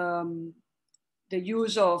 the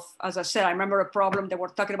use of, as I said, I remember a problem, they were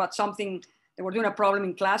talking about something, they were doing a problem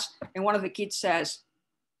in class, and one of the kids says,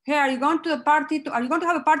 hey, are you going to the party? Are you going to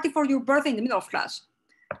have a party for your birthday in the middle of class?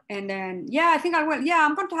 And then, yeah, I think I will. Yeah,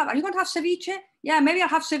 I'm going to have, are you going to have ceviche? Yeah, maybe I'll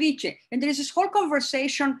have ceviche. And there is this whole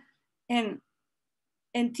conversation, and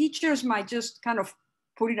teachers might just kind of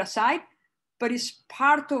put it aside, but it's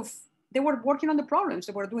part of, they were working on the problems.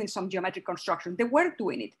 They were doing some geometric construction. They were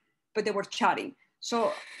doing it, but they were chatting.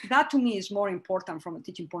 So that to me is more important from a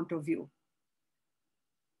teaching point of view.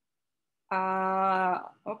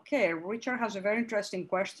 Okay, Richard has a very interesting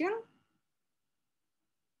question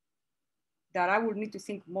that I would need to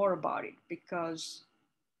think more about it, because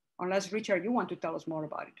unless Richard, you want to tell us more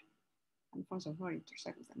about it. And forms of not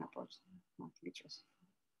intersect with an approach, not literacy.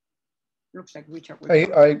 Looks like Richard.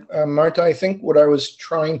 Marta, I think what I was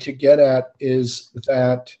trying to get at is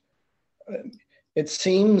that it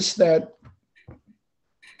seems that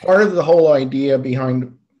part of the whole idea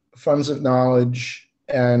behind funds of knowledge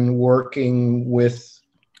and working with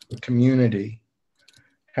the community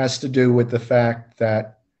has to do with the fact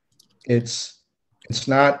that it's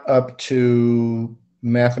not up to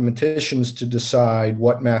mathematicians to decide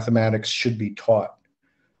what mathematics should be taught.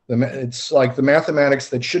 It's like the mathematics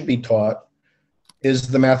that should be taught is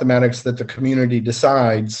the mathematics that the community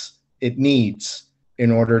decides it needs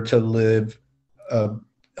in order to live a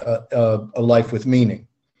life with meaning.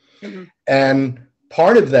 Mm-hmm. And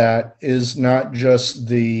part of that is not just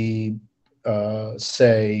the,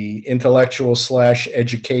 say, intellectual /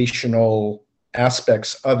 educational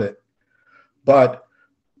aspects of it, but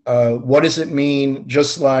what does it mean?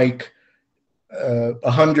 Just like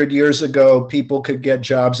 100 years ago, people could get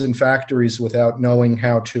jobs in factories without knowing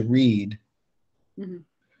how to read.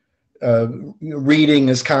 Mm-hmm. Reading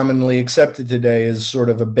is commonly accepted today as sort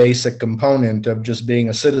of a basic component of just being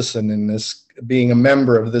a citizen in this, being a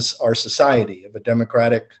member of this, our society, of a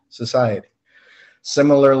democratic society.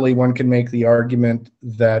 Similarly, one can make the argument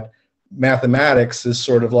that mathematics is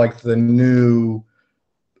sort of like the new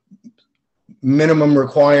minimum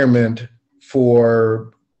requirement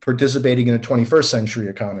for participating in a 21st century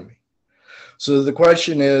economy. So the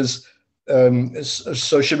question is,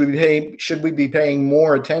 so should we be paying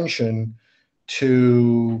more attention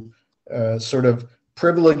to sort of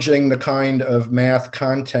privileging the kind of math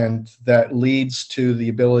content that leads to the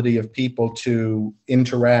ability of people to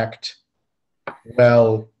interact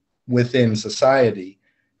well within society,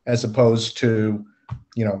 as opposed to,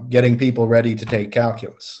 you know, getting people ready to take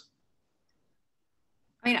calculus?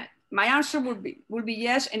 I mean, my answer would be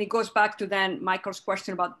yes, and it goes back to then Michael's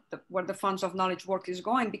question about where the funds of knowledge work is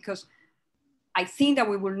going, because I think that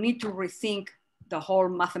we will need to rethink the whole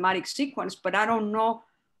mathematics sequence, but I don't know.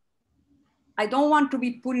 I don't want to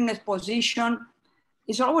be put in a position.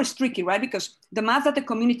 It's always tricky, right? Because the math that the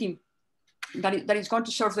community, that is going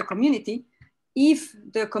to serve the community, if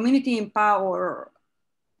the community in power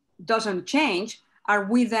doesn't change, are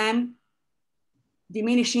we then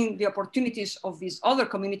diminishing the opportunities of these other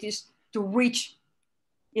communities to reach,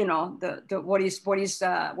 you know, what is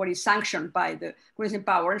sanctioned by the communities in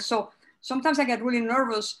power? And so sometimes I get really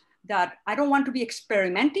nervous that I don't want to be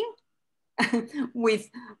experimenting with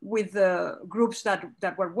the groups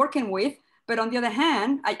that we're working with, but on the other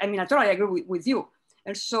hand, I mean, I totally agree with you.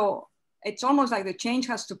 And so it's almost like the change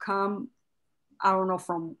has to come, I don't know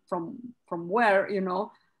from where, you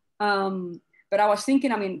know. But I was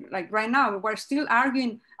thinking, I mean, like right now, we're still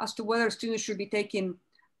arguing as to whether students should be taking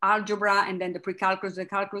algebra and then the pre-calculus, the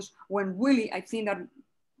calculus, when really I think that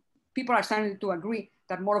people are starting to agree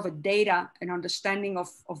that more of a data and understanding of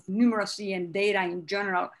numeracy and data in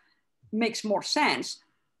general makes more sense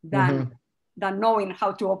than knowing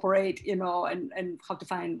how to operate, you know, and how to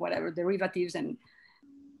find whatever derivatives.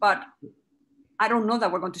 But I don't know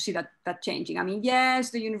that we're going to see that changing. I mean, yes,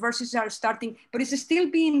 the universities are starting, but it's still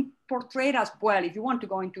being portrayed as, well, if you want to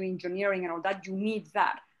go into engineering and all that, you need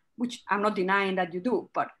that, which I'm not denying that you do,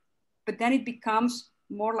 but then it becomes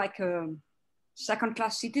more like a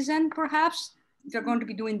second-class citizen, perhaps, if you're going to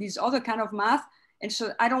be doing this other kind of math. And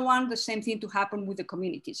so I don't want the same thing to happen with the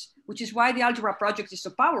communities, which is why the Algebra Project is so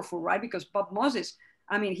powerful, right? Because Bob Moses,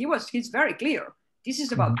 I mean, he's very clear. This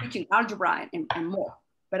is about teaching algebra and more.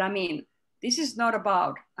 But I mean, this is not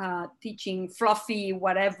about teaching fluffy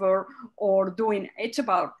whatever or doing, it's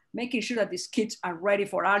about making sure that these kids are ready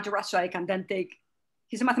for algebra so I can then take,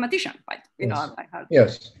 he's a mathematician, right? You know,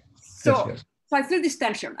 yes. So, yes. So I feel this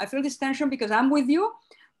tension. I feel this tension because I'm with you,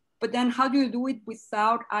 but then how do you do it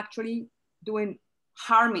without actually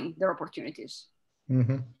harming their opportunities?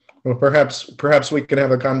 Mm-hmm. Well, perhaps we could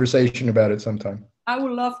have a conversation about it sometime. I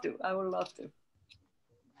would love to. I would love to.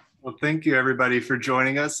 Well, thank you everybody for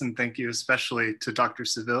joining us, and thank you especially to Dr.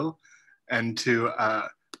 Seville and to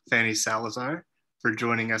Fany Salazar for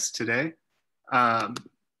joining us today. I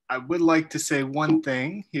would like to say one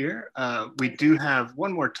thing here. We do have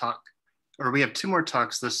one more talk, or we have two more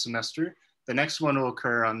talks this semester. The next one will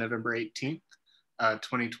occur on November 18th,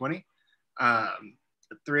 2020, at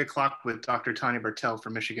 3 o'clock with Dr. Tanya Bartel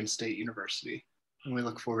from Michigan State University. And we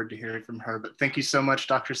look forward to hearing from her. But thank you so much,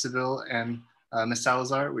 Dr. Seville and Ms.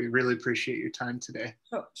 Salazar. We really appreciate your time today.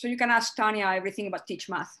 So you can ask Tanya everything about Teach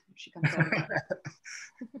Math. She can tell you.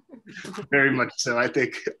 Very much so. I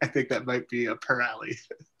think that might be up her alley.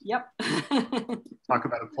 Yep. Talk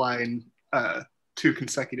about applying 2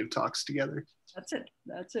 consecutive talks together. That's it.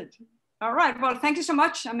 That's it. All right. Well, thank you so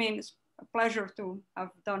much. I mean, it's a pleasure to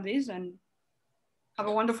have done this, and have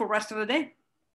a wonderful rest of the day.